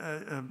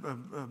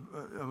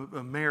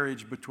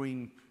marriage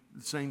between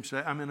same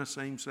sex? I'm in a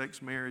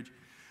same-sex marriage.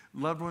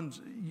 Loved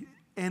ones,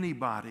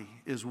 anybody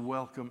is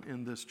welcome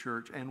in this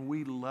church, and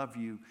we love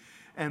you.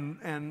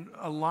 And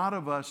a lot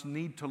of us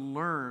need to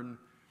learn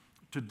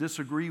to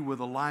disagree with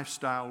a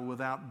lifestyle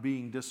without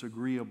being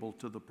disagreeable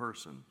to the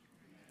person.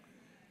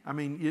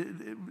 You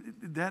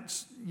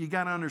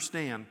got to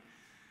understand.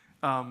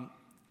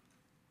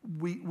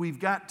 We've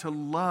got to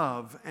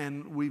love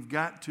and we've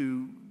got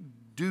to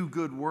do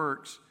good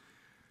works.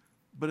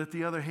 But at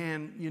the other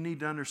hand, you need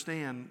to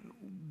understand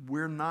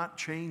we're not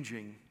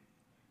changing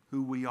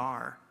who we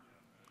are.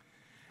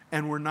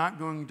 And we're not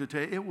going to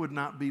tell you, it would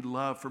not be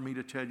love for me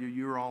to tell you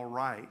you're all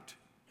right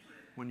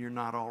when you're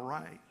not all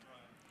right.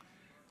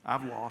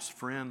 I've lost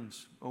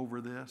friends over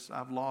this.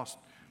 I've lost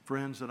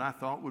friends that I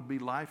thought would be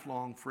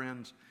lifelong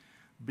friends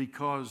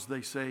because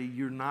they say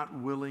you're not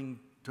willing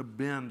to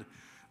bend.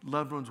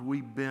 Loved ones,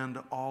 we bend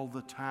all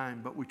the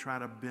time, but we try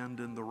to bend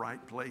in the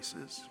right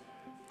places.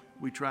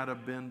 We try to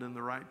bend in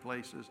the right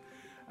places.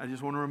 I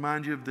just want to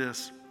remind you of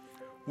this.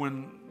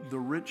 When the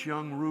rich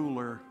young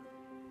ruler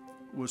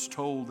was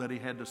told that he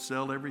had to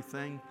sell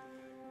everything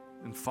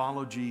and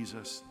follow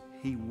Jesus,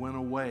 he went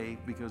away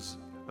because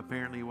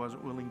apparently he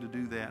wasn't willing to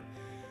do that.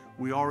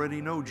 We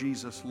already know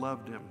Jesus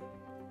loved him.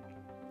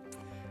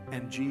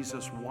 And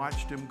Jesus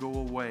watched him go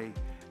away.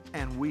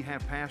 And we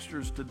have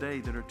pastors today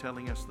that are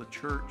telling us the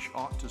church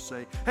ought to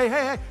say,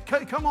 hey,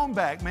 come on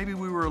back. Maybe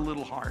we were a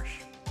little harsh.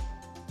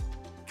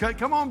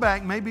 Come on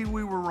back. Maybe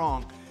we were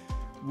wrong.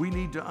 We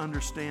need to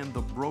understand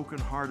the broken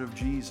heart of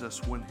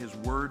Jesus when his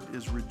word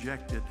is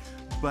rejected.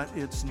 But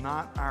it's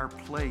not our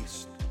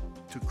place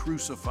to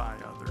crucify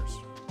others.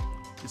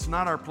 It's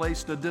not our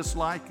place to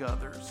dislike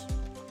others.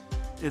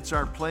 It's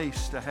our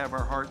place to have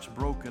our hearts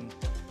broken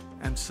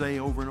and say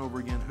over and over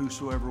again,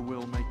 whosoever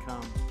will may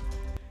come.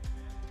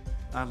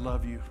 I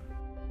love you.